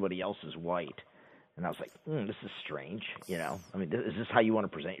 and everybody else is white. And I was like, this is strange, I mean, is this how you want to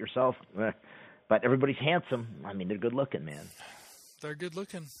present yourself? But everybody's handsome. I mean, they're good looking, man. They're good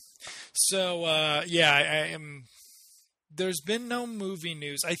looking. So, I am. There's been no movie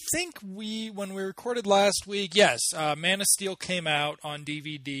news. I think when we recorded last week, yes, Man of Steel came out on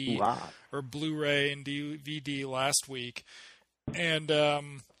DVD or Blu-ray and DVD last week, and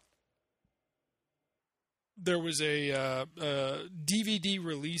there was a DVD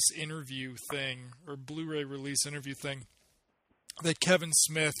release interview thing or Blu-ray release interview thing that Kevin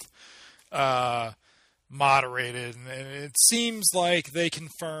Smith moderated, and it seems like they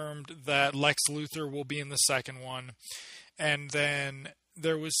confirmed that Lex Luthor will be in the second one. And then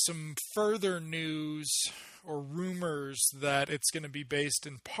there was some further news or rumors that it's going to be based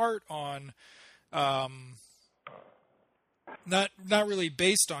in part on, not really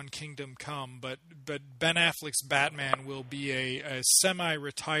based on Kingdom Come, but Ben Affleck's Batman will be a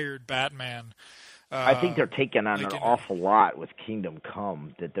semi-retired Batman. I think they're taking on an awful lot with Kingdom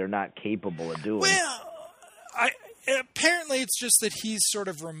Come that they're not capable of doing. Well, apparently it's just that he's sort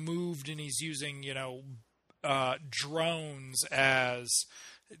of removed and he's using, drones as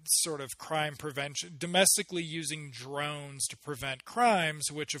sort of crime prevention, domestically using drones to prevent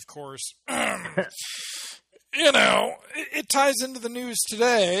crimes, which of course, it ties into the news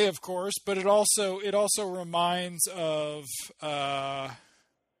today, of course, but it also reminds of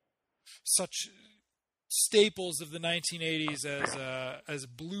such staples of the 1980s as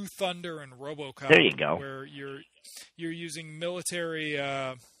Blue Thunder and RoboCop. There you go. Where you're using military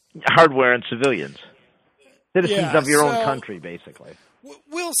hardware and civilians. Citizens of your own country, basically.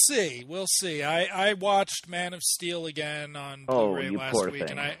 We'll see. I watched Man of Steel again on Blu-ray last week,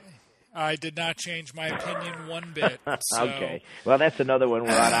 and I did not change my opinion one bit. So. Okay. Well, that's another one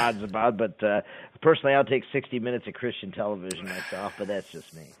we're on odds about, but personally I'll take 60 minutes of Christian television myself, but that's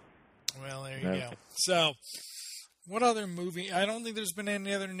just me. Well, there you go. So, what other movie? I don't think there's been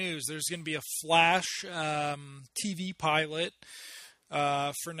any other news. There's going to be a Flash TV pilot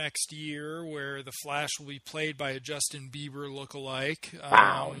for next year, where the Flash will be played by a Justin Bieber lookalike.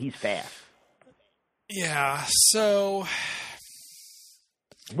 Wow, he's fast. Yeah. So,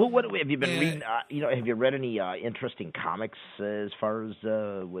 well, what have you been reading? Have you read any interesting comics as far as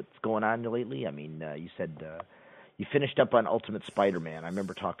what's going on lately? I mean, you said you finished up on Ultimate Spider-Man. I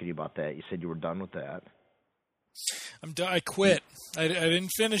remember talking to you about that. You said you were done with that. I'm done. I quit. I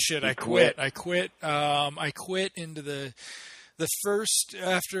didn't finish it. I quit. I quit into the first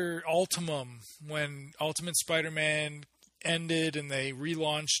after Ultimum, when Ultimate Spider-Man ended and they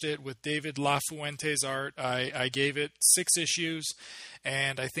relaunched it with David LaFuente's art. I gave it 6 issues,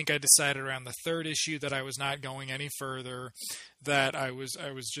 and I think I decided around the 3rd issue that I was not going any further. That I was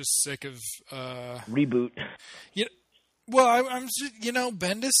just sick of reboot. I'm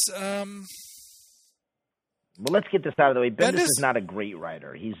Bendis. Well, let's get this out of the way. Bendis is not a great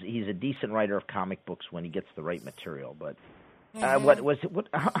writer. He's a decent writer of comic books when he gets the right material, but.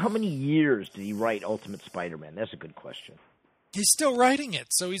 How many years did he write Ultimate Spider-Man? That's a good question. He's still writing it,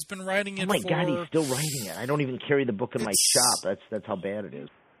 so he's been writing it. Oh my God, he's still writing it. I don't even carry the book in my shop. That's how bad it is.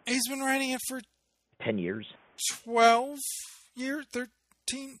 He's been writing it for 10 years, 12 years, 13,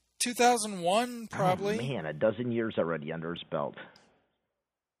 2001 probably. Oh, man, a dozen years already under his belt.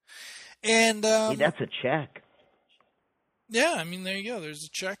 And hey, that's a check. Yeah, I mean, there you go. There's a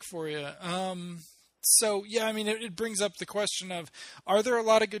check for you. So, yeah, I mean, it brings up the question of, are there a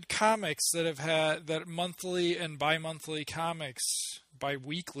lot of good comics that have had that monthly and bi-monthly comics,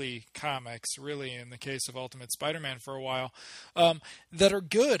 bi-weekly comics, really, in the case of Ultimate Spider-Man for a while, that are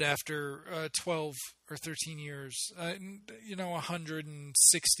good after 12 or 13 years?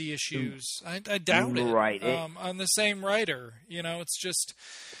 160 issues. I doubt it. Right. On the same writer. It's just...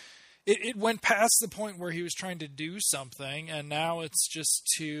 It went past the point where he was trying to do something, and now it's just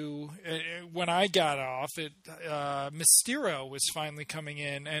when I got off, Mysterio was finally coming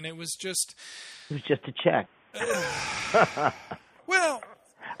in, and it was just... It was just a check. Well...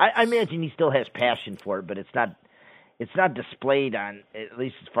 I imagine he still has passion for it, but it's not it's not displayed on, at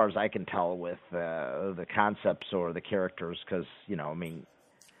least as far as I can tell, with the concepts or the characters, because, I mean,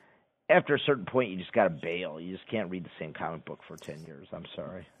 after a certain point, you just got to bail. You just can't read the same comic book for 10 years. I'm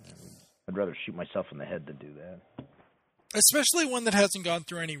sorry. I'd rather shoot myself in the head than do that. Especially one that hasn't gone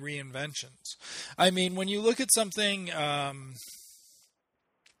through any reinventions. I mean, when you look at something, I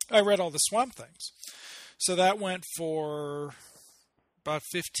read all the Swamp Things. So that went for about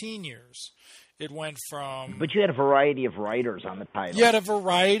 15 years. It went from... But you had a variety of writers on the title. You had a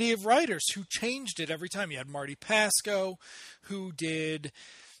variety of writers who changed it every time. You had Marty Pasco, who did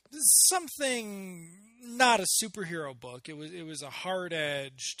something, not a superhero book. It was a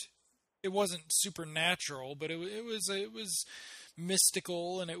hard-edged... It wasn't supernatural, but it was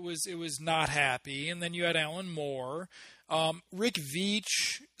mystical, and it was not happy. And then you had Alan Moore. Rick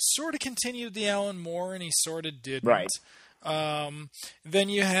Veitch sort of continued the Alan Moore, and he sort of didn't. Right. Then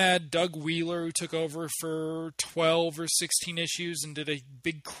you had Doug Wheeler, who took over for 12 or 16 issues and did a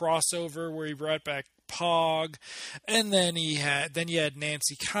big crossover where he brought back Pog. And then you had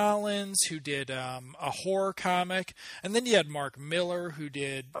Nancy Collins, who did a horror comic. And then you had Mark Miller, who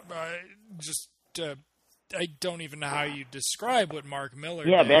did I don't even know how you describe what Mark Miller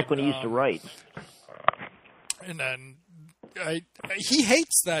did. Yeah, back when he used to write. And then he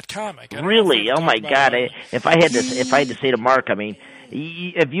hates that comic. Really? Oh my God! If I had to say to Mark, I mean,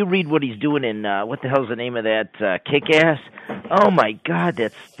 if you read what he's doing in what the hell's the name of that Kick-Ass? Oh my God,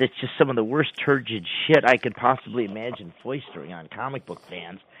 that's just some of the worst turgid shit I could possibly imagine foistering on comic book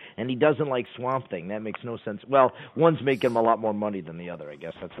fans. And he doesn't like Swamp Thing. That makes no sense. Well, one's making him a lot more money than the other. I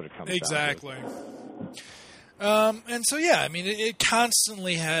guess that's what it comes down to. Exactly. And so I mean, it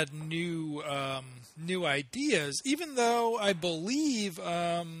constantly had new ideas, even though I believe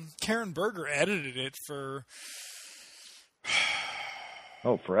Karen Berger edited it for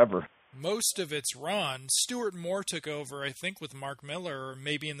forever. Most of its run. Stuart Moore took over, I think, with Mark Miller, or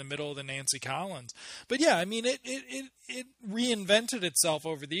maybe in the middle of the Nancy Collins. But I mean, it reinvented itself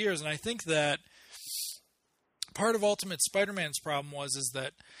over the years, and I think that part of Ultimate Spider-Man's problem is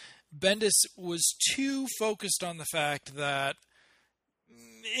that Bendis was too focused on the fact that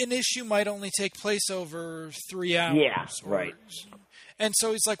an issue might only take place over 3 hours. Yeah, right. And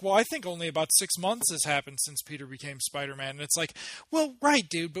so he's like, well, I think only about 6 months has happened since Peter became Spider-Man. And it's like, well, right,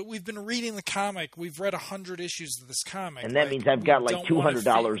 dude, but we've been reading the comic. We've read 100 issues of this comic. And that means I've got like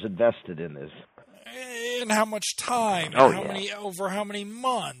 $200 invested in this. And how much time? And over how many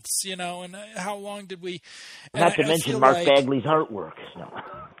months? And how long did we... Not to mention Mark Bagley's artwork. No.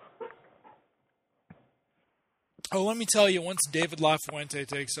 Oh, let me tell you, once David LaFuente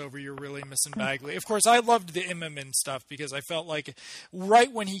takes over, you're really missing Bagley. Of course, I loved the Immonen stuff because I felt like right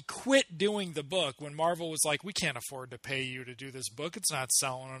when he quit doing the book, when Marvel was like, we can't afford to pay you to do this book, it's not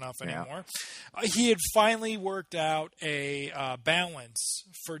selling enough anymore, he had finally worked out a balance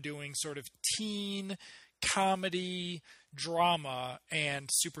for doing sort of teen comedy, drama, and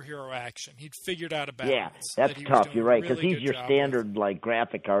superhero action. He'd figured out a balance. Yeah, that's tough. You're right, because he's your standard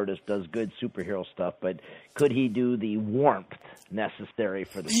graphic artist, does good superhero stuff, but could he do the warmth necessary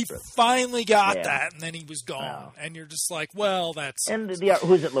for the script? He finally got that, and then he was gone. Wow. And you're just like, well, that's... And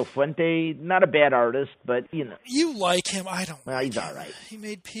who's it, LaFuente? Not a bad artist, but, You like him. I don't like he's him. All right. He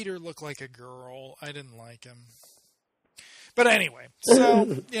made Peter look like a girl. I didn't like him. But anyway, so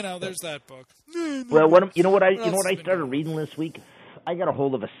there's that book. Well, you know what I started reading this week? I got a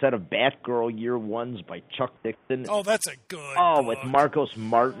hold of a set of Batgirl Year Ones by Chuck Dixon. Oh, that's a good book. With Marcos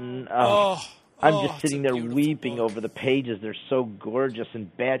Martin. I'm just sitting there weeping over the pages. They're so gorgeous, and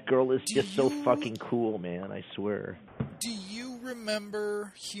Batgirl is just so fucking cool, man. I swear. Do you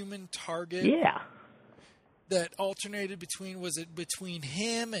remember Human Target? Yeah. That alternated between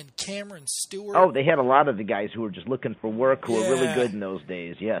him and Cameron Stewart? Oh, they had a lot of the guys who were just looking for work who were really good in those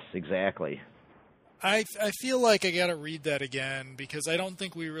days. Yes, exactly. I feel like I got to read that again because I don't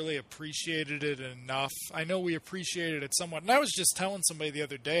think we really appreciated it enough. I know we appreciated it somewhat. And I was just telling somebody the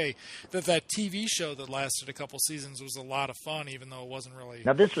other day that TV show that lasted a couple seasons was a lot of fun, even though it wasn't really...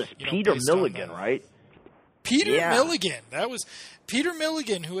 Now, this was Peter Milligan, right? Peter Milligan. That was Peter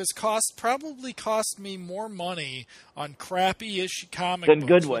Milligan, who has probably cost me more money on crappy-ish comic than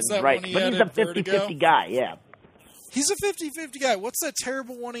books. Good ones, right? But he's a 50-50 guy, yeah. He's a 50-50 guy. What's that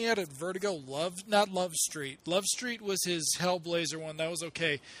terrible one he had at Vertigo? Not Love Street. Love Street was his Hellblazer one. That was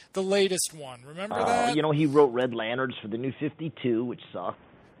okay. The latest one. Remember that? He wrote Red Lanterns for the New 52, which sucked.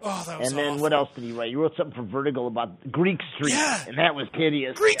 Oh, that was And then awful. What else did he write? He wrote something for Vertigo about Greek Street, and that was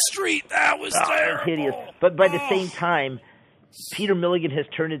hideous. Greek Street, that was terrible. That was hideous. But by the same time, Peter Milligan has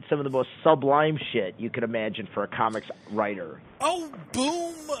turned into some of the most sublime shit you could imagine for a comics writer. Oh,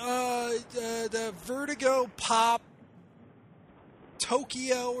 Boom, the Vertigo Pop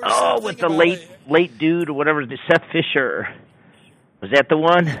Tokyo or Oh, something. with the late dude or whatever, the Seth Fisher. Was that the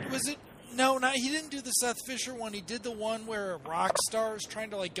one? Was it? No, he didn't do the Seth Fisher one. He did the one where a rock star is trying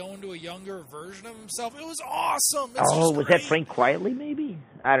to like go into a younger version of himself. It was awesome. Was that Frank Quietly? Maybe,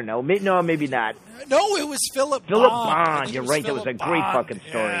 I don't know. No, maybe not. No, it was Philip Bond. You're right. That was a great fucking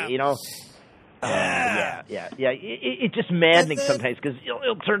story. Yeah. You know. Yeah. It's just maddening sometimes because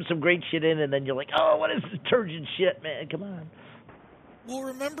he'll turn some great shit in, and then you're like, oh, what is this turgid shit, man? Come on. Well,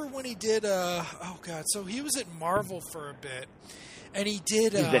 remember when he did? So he was at Marvel for a bit. And he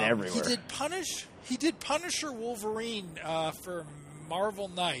did. He's been everywhere. He did Punisher Wolverine for Marvel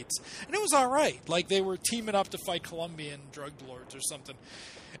Knights, and it was all right. Like they were teaming up to fight Colombian drug lords or something,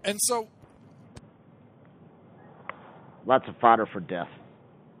 and so lots of fodder for death.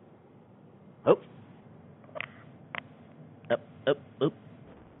 Oh. There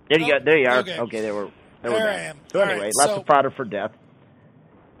you go. There you are. Okay, there I am. So anyway, right, lots of fodder for death.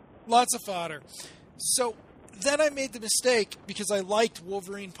 Lots of fodder. So. Then I made the mistake, because I liked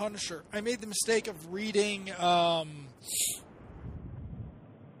Wolverine Punisher, I made the mistake of reading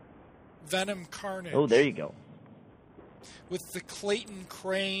Venom Carnage. Oh, there you go. With the Clayton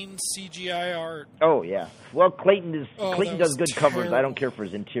Crane CGI art. Oh, yeah. Well, Clayton does good terrible. covers. I don't care for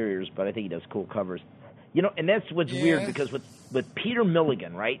his interiors, but I think he does cool covers. You know, and that's what's weird, because with Peter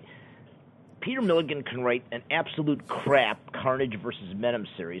Milligan, right? Peter Milligan can write an absolute crap Carnage versus Venom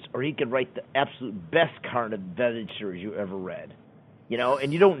series, or he can write the absolute best Carnage series you ever read. You know,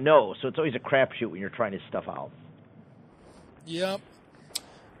 and you don't know, so it's always a crapshoot when you're trying his stuff out. Yep.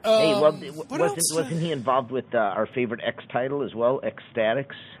 Hey, wasn't he involved with our favorite X title as well,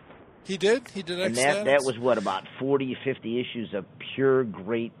 Ecstatics? He did? He did Ecstatics? And that was, about 40, 50 issues of pure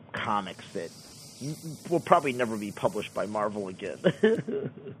great comics that will probably never be published by Marvel again.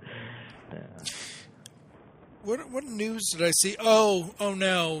 What news did I see? Oh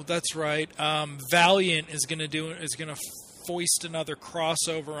no, that's right. Valiant is going to foist another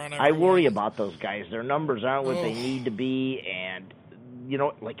crossover on everyone. I worry about those guys. Their numbers aren't what they need to be, and you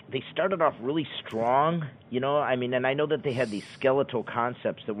know, like they started off really strong. You know, I mean, and I know that they had these skeletal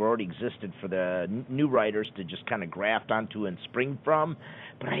concepts that were already existed for the new writers to just kind of graft onto and spring from.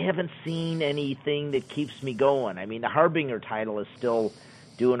 But I haven't seen anything that keeps me going. I mean, the Harbinger title is still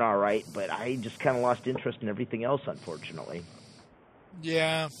doing all right, but I just kind of lost interest in everything else, unfortunately.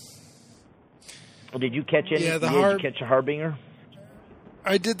 Yeah. Well, did you catch any? Yeah, did you catch a Harbinger?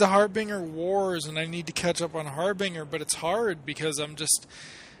 I did the Harbinger Wars, and I need to catch up on Harbinger, but it's hard because I'm just...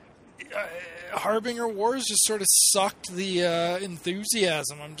 Harbinger Wars just sort of sucked the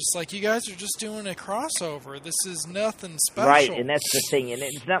enthusiasm. I'm just like, you guys are just doing a crossover. This is nothing special. Right, and that's the thing. And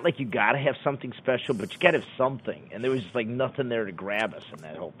it's not like you got to have something special, but you got to have something. And there was just like nothing there to grab us in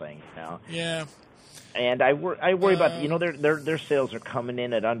that whole thing. You know? Yeah. And I worry about, you know, their sales are coming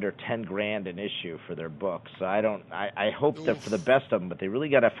in at under $10,000 an issue for their books. So I hope they're for the best of them, but they really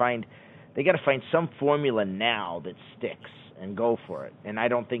got to find some formula now that sticks and go for it. And I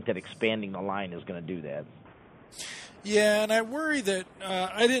don't think that expanding the line is going to do that. Yeah, and I worry that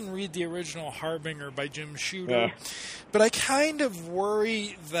I didn't read the original Harbinger by Jim Shooter, but I kind of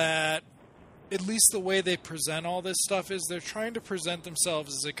worry that at least the way they present all this stuff is they're trying to present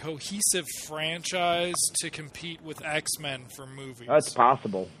themselves as a cohesive franchise to compete with X-Men for movies. That's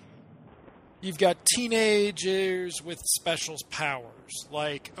possible. You've got teenagers with special powers.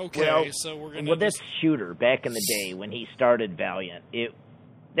 Like, okay, so we're going to... Well, that's Shooter back in the day when he started Valiant.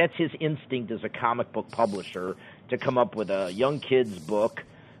 That's his instinct as a comic book publisher to come up with a young kid's book,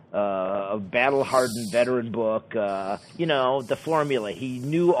 a battle-hardened veteran book, you know, the formula. He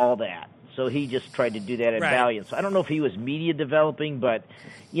knew all that. So he just tried to do that at Valiant. So I don't know if he was media developing, but,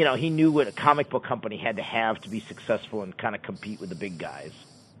 you know, he knew what a comic book company had to have to be successful and kind of compete with the big guys.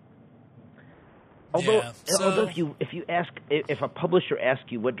 Although if a publisher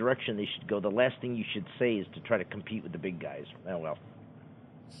asks you what direction they should go, the last thing you should say is to try to compete with the big guys. Oh, well.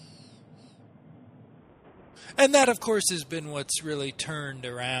 And that, of course, has been what's really turned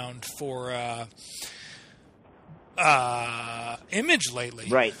around for Image lately.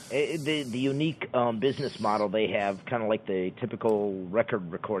 Right. The unique business model they have, kind of like the typical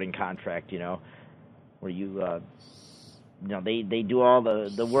record recording contract, you know, where you they do all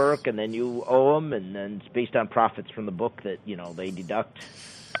the work and then you owe them, and then it's based on profits from the book that, you know, they deduct,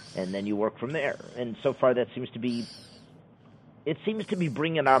 and then you work from there. And so far that seems to be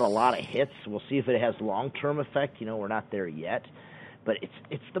bringing out a lot of hits. We'll see if it has long-term effect. You know, we're not there yet, but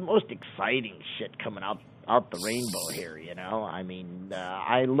it's the most exciting shit coming out the rainbow here, you know. I mean,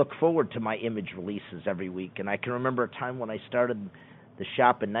 I look forward to my Image releases every week, and I can remember a time when I started the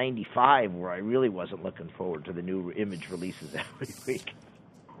shop in '95, where I really wasn't looking forward to the new Image releases every week.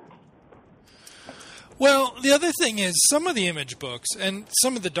 Well, the other thing is some of the Image books and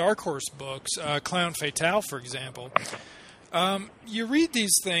some of the Dark Horse books, Clown Fatale, for example, you read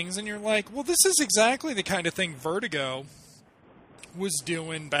these things and you're like, well, this is exactly the kind of thing Vertigo was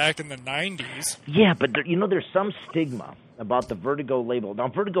doing back in the 90s. Yeah, but there's some stigma about the Vertigo label. Now,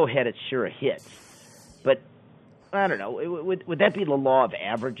 Vertigo had its share of hits, but I don't know. Would that be the law of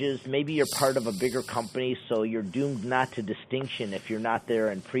averages? Maybe you're part of a bigger company, so you're doomed not to distinction if you're not there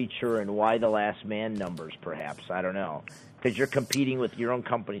in Preacher and Why the Last Man numbers, perhaps. I don't know. Because you're competing with your own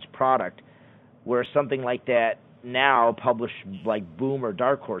company's product, where something like that now, published like Boom or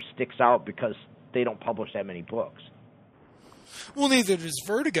Dark Horse, sticks out because they don't publish that many books. Well, neither does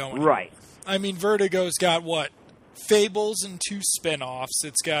Vertigo anymore. Right. I mean, Vertigo's got, what, Fables and 2 spin-offs.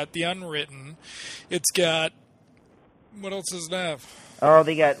 It's got The Unwritten. It's got... What else does it have? Oh,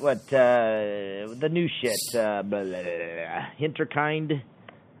 they got, the new shit, Hinterkind,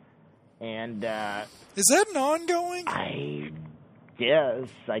 and... Is that an ongoing? I guess.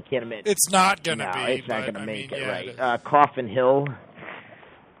 I can't admit. It's not going to be. No, it's not going to make it, yeah, right. Coffin Hill.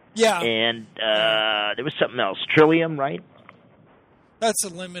 Yeah. And there was something else. Trillium, right? That's a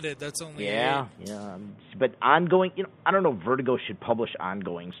limited. That's only 8. Yeah. But ongoing, I don't know if Vertigo should publish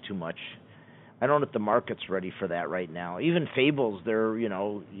ongoings too much. I don't know if the market's ready for that right now. Even Fables,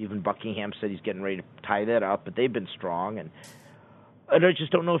 even Buckingham said he's getting ready to tie that up, but they've been strong. And I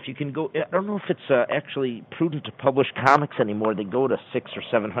just don't know if you can go. I don't know if it's actually prudent to publish comics anymore. They go to 600 or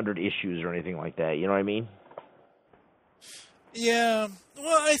 700 issues or anything like that. You know what I mean? Yeah.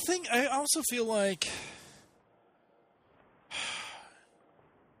 Well, I also feel like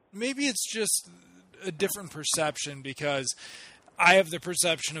maybe it's just a different perception because I have the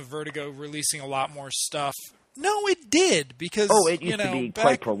perception of Vertigo releasing a lot more stuff. No, it did because it used to be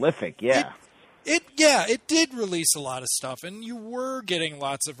quite prolific. Yeah. It did release a lot of stuff, and you were getting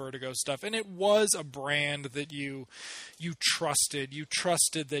lots of Vertigo stuff, and it was a brand that you trusted. You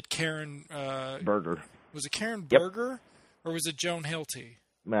trusted that Karen Berger. Was it Karen Berger, or was it Joan Hilty?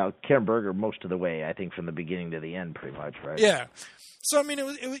 Well, Karen Berger most of the way, I think, from the beginning to the end, pretty much, right? Yeah. So I mean,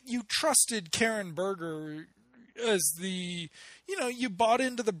 you trusted Karen Berger as the you bought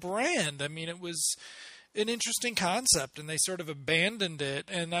into the brand. I mean, it was an interesting concept, and they sort of abandoned it.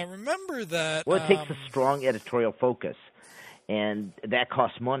 And I remember that... Well, it takes a strong editorial focus, and that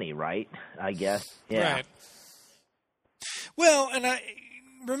costs money, right? I guess. Yeah. Right. Well, and I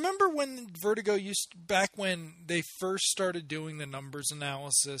remember when Vertigo back when they first started doing the numbers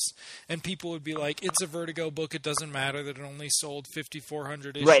analysis, and people would be like, it's a Vertigo book, it doesn't matter that it only sold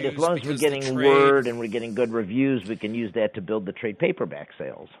 5,400 issues. Right, as long as we're getting word and we're getting good reviews, we can use that to build the trade paperback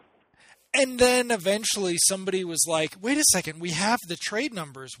sales. And then eventually somebody was like, wait a second, we have the trade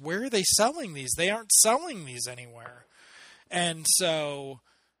numbers. Where are they selling these? They aren't selling these anywhere. And so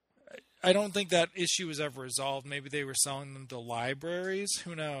I don't think that issue was ever resolved. Maybe they were selling them to libraries.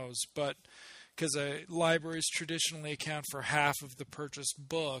 Who knows? But because libraries traditionally account for half of the purchased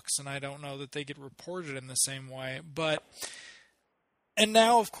books, and I don't know that they get reported in the same way. And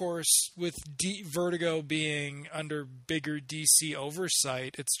now, of course, with Vertigo being under bigger DC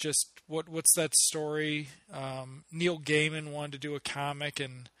oversight, it's just, what's that story? Neil Gaiman wanted to do a comic,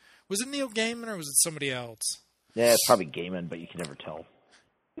 and was it Neil Gaiman or was it somebody else? Yeah, it's probably Gaiman, but you can never tell.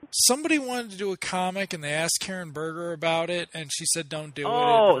 Somebody wanted to do a comic, and they asked Karen Berger about it, and she said, don't do it.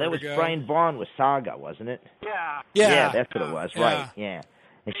 Oh, that was Brian Vaughan with Saga, wasn't it? Yeah, that's what it was, right, yeah.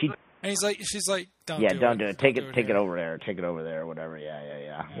 And she's like, don't do it. Take it over there, whatever.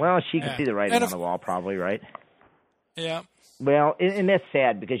 Yeah. Well, she can see the writing on the wall, probably, right? Yeah. Well, and that's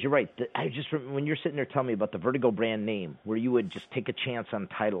sad because you're right. I just when you're sitting there telling me about the Vertigo brand name, where you would just take a chance on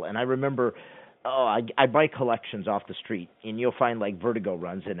title, and I remember, I buy collections off the street, and you'll find like Vertigo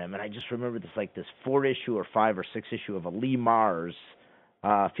runs in them, and I just remember this 4-issue or 5 or 6 issue of a Lee Mars,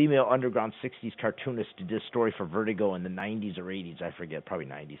 female underground 60s cartoonist, did this story for Vertigo in the 90s or 80s, I forget, probably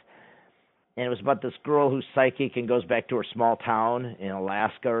 90s. And it was about this girl who's psychic and goes back to her small town in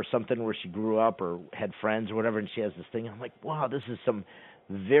Alaska or something where she grew up or had friends or whatever, and she has this thing. I'm like, wow, this is some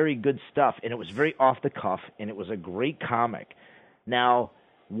very good stuff. And it was very off the cuff, and it was a great comic. Now,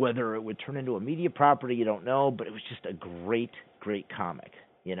 whether it would turn into a media property, you don't know, but it was just a great, great comic.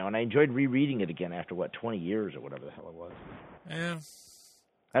 And I enjoyed rereading it again after, 20 years or whatever the hell it was. Yeah.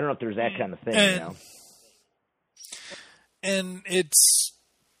 I don't know if there's that kind of thing, And it's...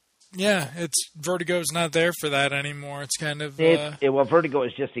 Yeah, Vertigo's not there for that anymore. It's kind of... well, Vertigo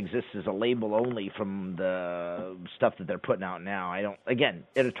just exists as a label only from the stuff that they're putting out now. Again,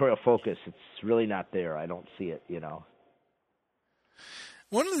 editorial focus, it's really not there. I don't see it,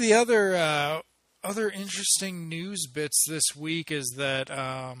 One of the other interesting news bits this week is that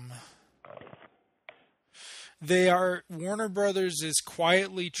Warner Brothers is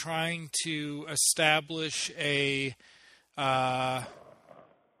quietly trying to establish a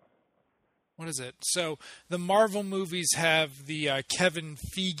what is it? So the Marvel movies have the Kevin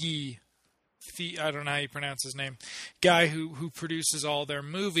Feige, I don't know how you pronounce his name, guy who produces all their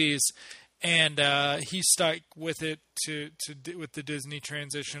movies, and he stuck with it with the Disney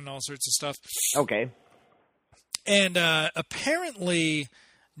transition and all sorts of stuff. Okay. And apparently,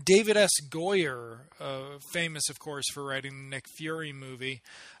 David S. Goyer, famous, of course, for writing the Nick Fury movie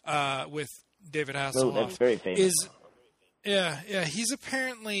with David Hasselhoff, that's very famous. He's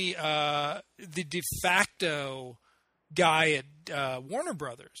apparently the de facto guy at Warner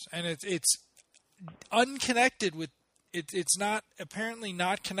Brothers, and it's unconnected with it's not apparently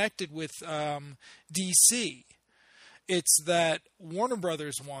not connected with DC. It's that Warner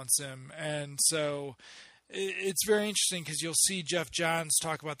Brothers wants him, and so it's very interesting because you'll see Jeff Johns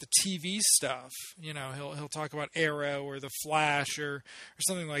talk about the TV stuff. You know, he'll talk about Arrow or The Flash or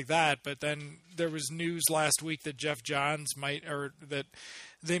something like that. But then there was news last week that Jeff Johns that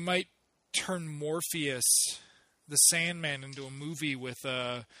they might turn Morpheus, the Sandman, into a movie with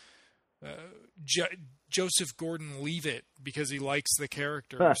Joseph Gordon-Levitt because he likes the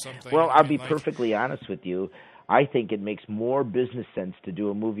character or something. Well, I'll be perfectly honest with you. I think it makes more business sense to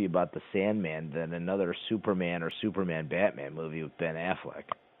do a movie about the Sandman than another Superman or Superman-Batman movie with Ben Affleck.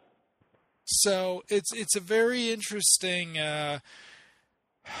 So it's a very interesting.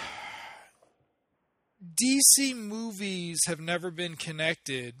 DC movies have never been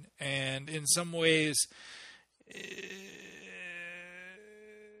connected, and in some ways, it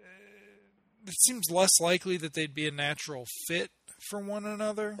seems less likely that they'd be a natural fit for one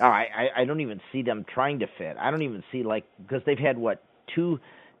another. Oh, I don't even see them trying to fit. I don't even see, because they've had, 3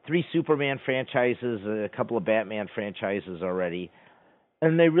 Superman franchises, a couple of Batman franchises already,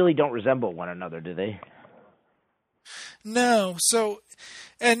 and they really don't resemble one another, do they? No. So,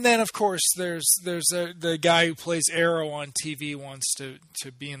 and then of course there's the guy who plays Arrow on TV wants to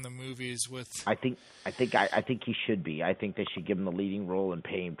be in the movies with. I think he should be. I think they should give him the leading role and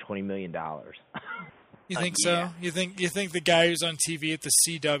pay him $20 million. You think so? You think the guy who's on TV at the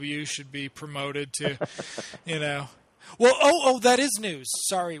CW should be promoted to, Well, that is news.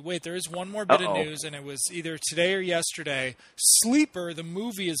 Sorry, wait, there is one more bit of news, and it was either today or yesterday. Sleeper, the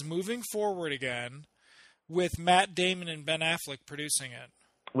movie, is moving forward again with Matt Damon and Ben Affleck producing it.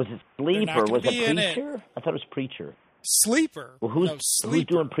 Was it Sleeper? Was it Preacher? I thought it was Preacher. Sleeper. Well, who's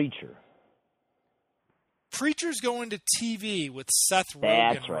doing Preacher? Preacher's going to TV with Seth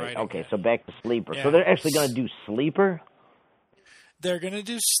Rogen. That's right. Okay, it. So back to Sleeper. Yeah. So they're actually going to do Sleeper? They're going to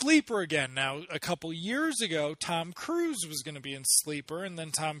do Sleeper again. Now, a couple years ago, Tom Cruise was going to be in Sleeper, and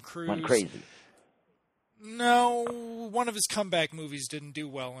then Tom Cruise went crazy. No, one of his comeback movies didn't do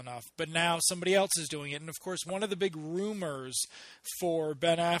well enough, but now somebody else is doing it. And of course, one of the big rumors for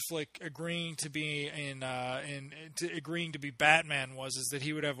Ben Affleck agreeing to be agreeing to be Batman is that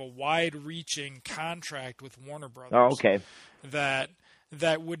he would have a wide-reaching contract with Warner Brothers. Oh, okay. That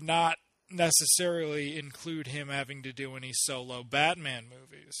would not necessarily include him having to do any solo Batman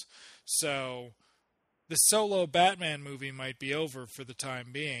movies. So the solo Batman movie might be over for the time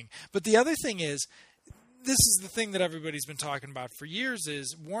being. But the other thing is, this is the thing that everybody's been talking about for years,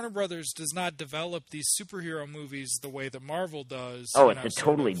 is Warner Brothers does not develop these superhero movies the way that Marvel does. Oh, it's a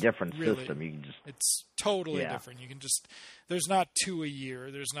totally different system. It's totally different. You can there's not 2 a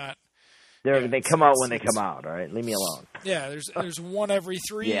year. There's not. They come out when they come out. All right, leave me alone. Yeah, there's one every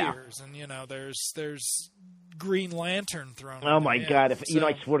 3 years, and there's Green Lantern thrown. Oh my God!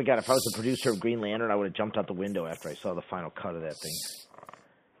 I swear to God, if I was a producer of Green Lantern, I would have jumped out the window after I saw the final cut of that thing.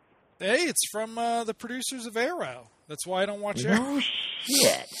 Hey, it's from the producers of Arrow. That's why I don't watch Arrow. No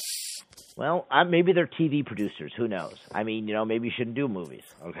shit. Well, maybe they're TV producers. Who knows? I mean, maybe you shouldn't do movies.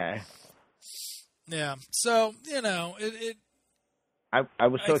 Okay. Yeah. So I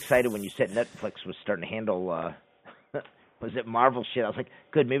was so excited when you said Netflix was starting to handle. Was it Marvel shit? I was like,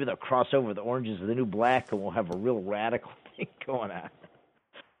 good. Maybe they'll cross over the Orange Is the New Black, and we'll have a real radical thing going on.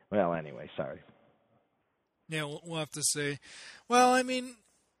 Well, anyway, sorry. Yeah, we'll have to see. Well, I mean,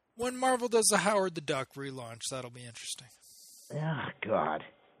 when Marvel does the Howard the Duck relaunch, that'll be interesting. Oh, God.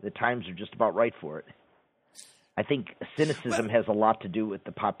 The times are just about right for it. I think cynicism has a lot to do with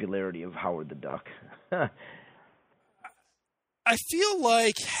the popularity of Howard the Duck. I feel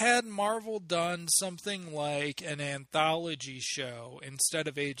like had Marvel done something like an anthology show instead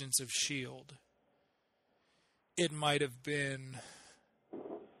of Agents of S.H.I.E.L.D., it might have been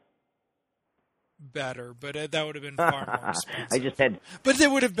better, but that would have been far more expensive. I just had... But it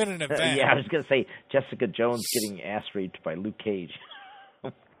would have been an event. Yeah, I was going to say Jessica Jones getting ass raped by Luke Cage.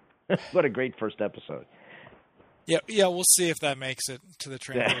 What a great first episode. Yeah, we'll see if that makes it to the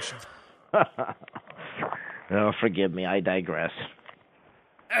transition. Oh, forgive me, I digress.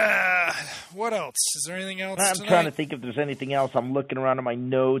 What else? Is there anything else I'm tonight? trying to think if there's anything else. I'm looking around at my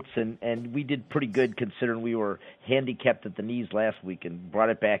notes, and we did pretty good considering we were handicapped at the knees last week and brought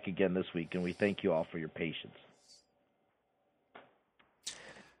it back again this week, and we thank you all for your patience.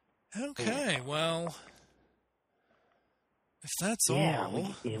 Okay, well, if that's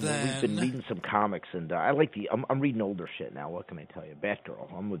all, then... we've been reading some comics, and I like I'm reading older shit now. What can I tell you?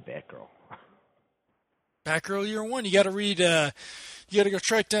 Batgirl. I'm with Batgirl. Batgirl Year One. You got to read. You got to go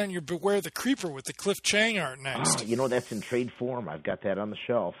track down your Beware the Creeper with the Cliff Chang art next. Oh, that's in trade form. I've got that on the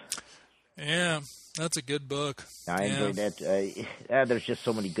shelf. Yeah, that's a good book. I enjoyed that. There's just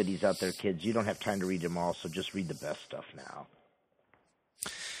so many goodies out there, kids. You don't have time to read them all, so just read the best stuff now.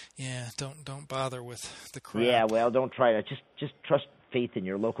 Yeah, don't bother with the crap. Yeah, well, don't try to. Just trust faith in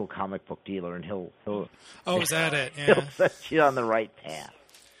your local comic book dealer, and he'll. Oh, is that it? Yeah. He'll set you on the right path.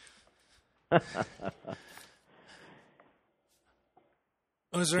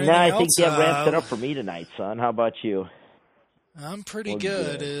 Was there anything else? I think that wraps it up for me tonight, son. How about you? I'm pretty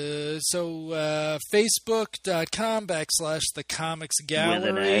good. So Facebook.com/The Comics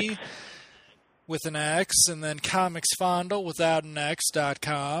Gallery with an X, and then Comics Fondle without an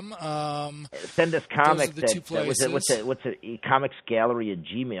X.com. Send us comics. Those are the two places. What's it?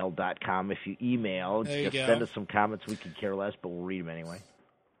 comicsgallery@gmail.com. If you email, just send us some comments. We could care less, but we'll read them anyway.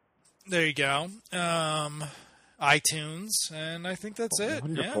 There you go. iTunes, and I think that's it.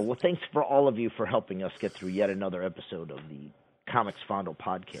 Wonderful. Yeah. Well, thanks for all of you for helping us get through yet another episode of the Comics Fondle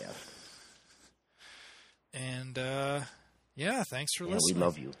Podcast. And, thanks for listening. We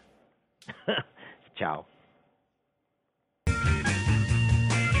love you. Ciao.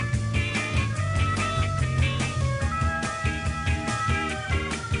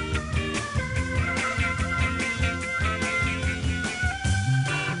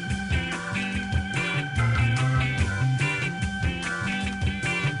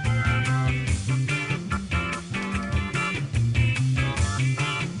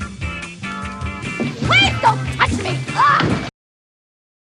 Please don't touch me! Ah!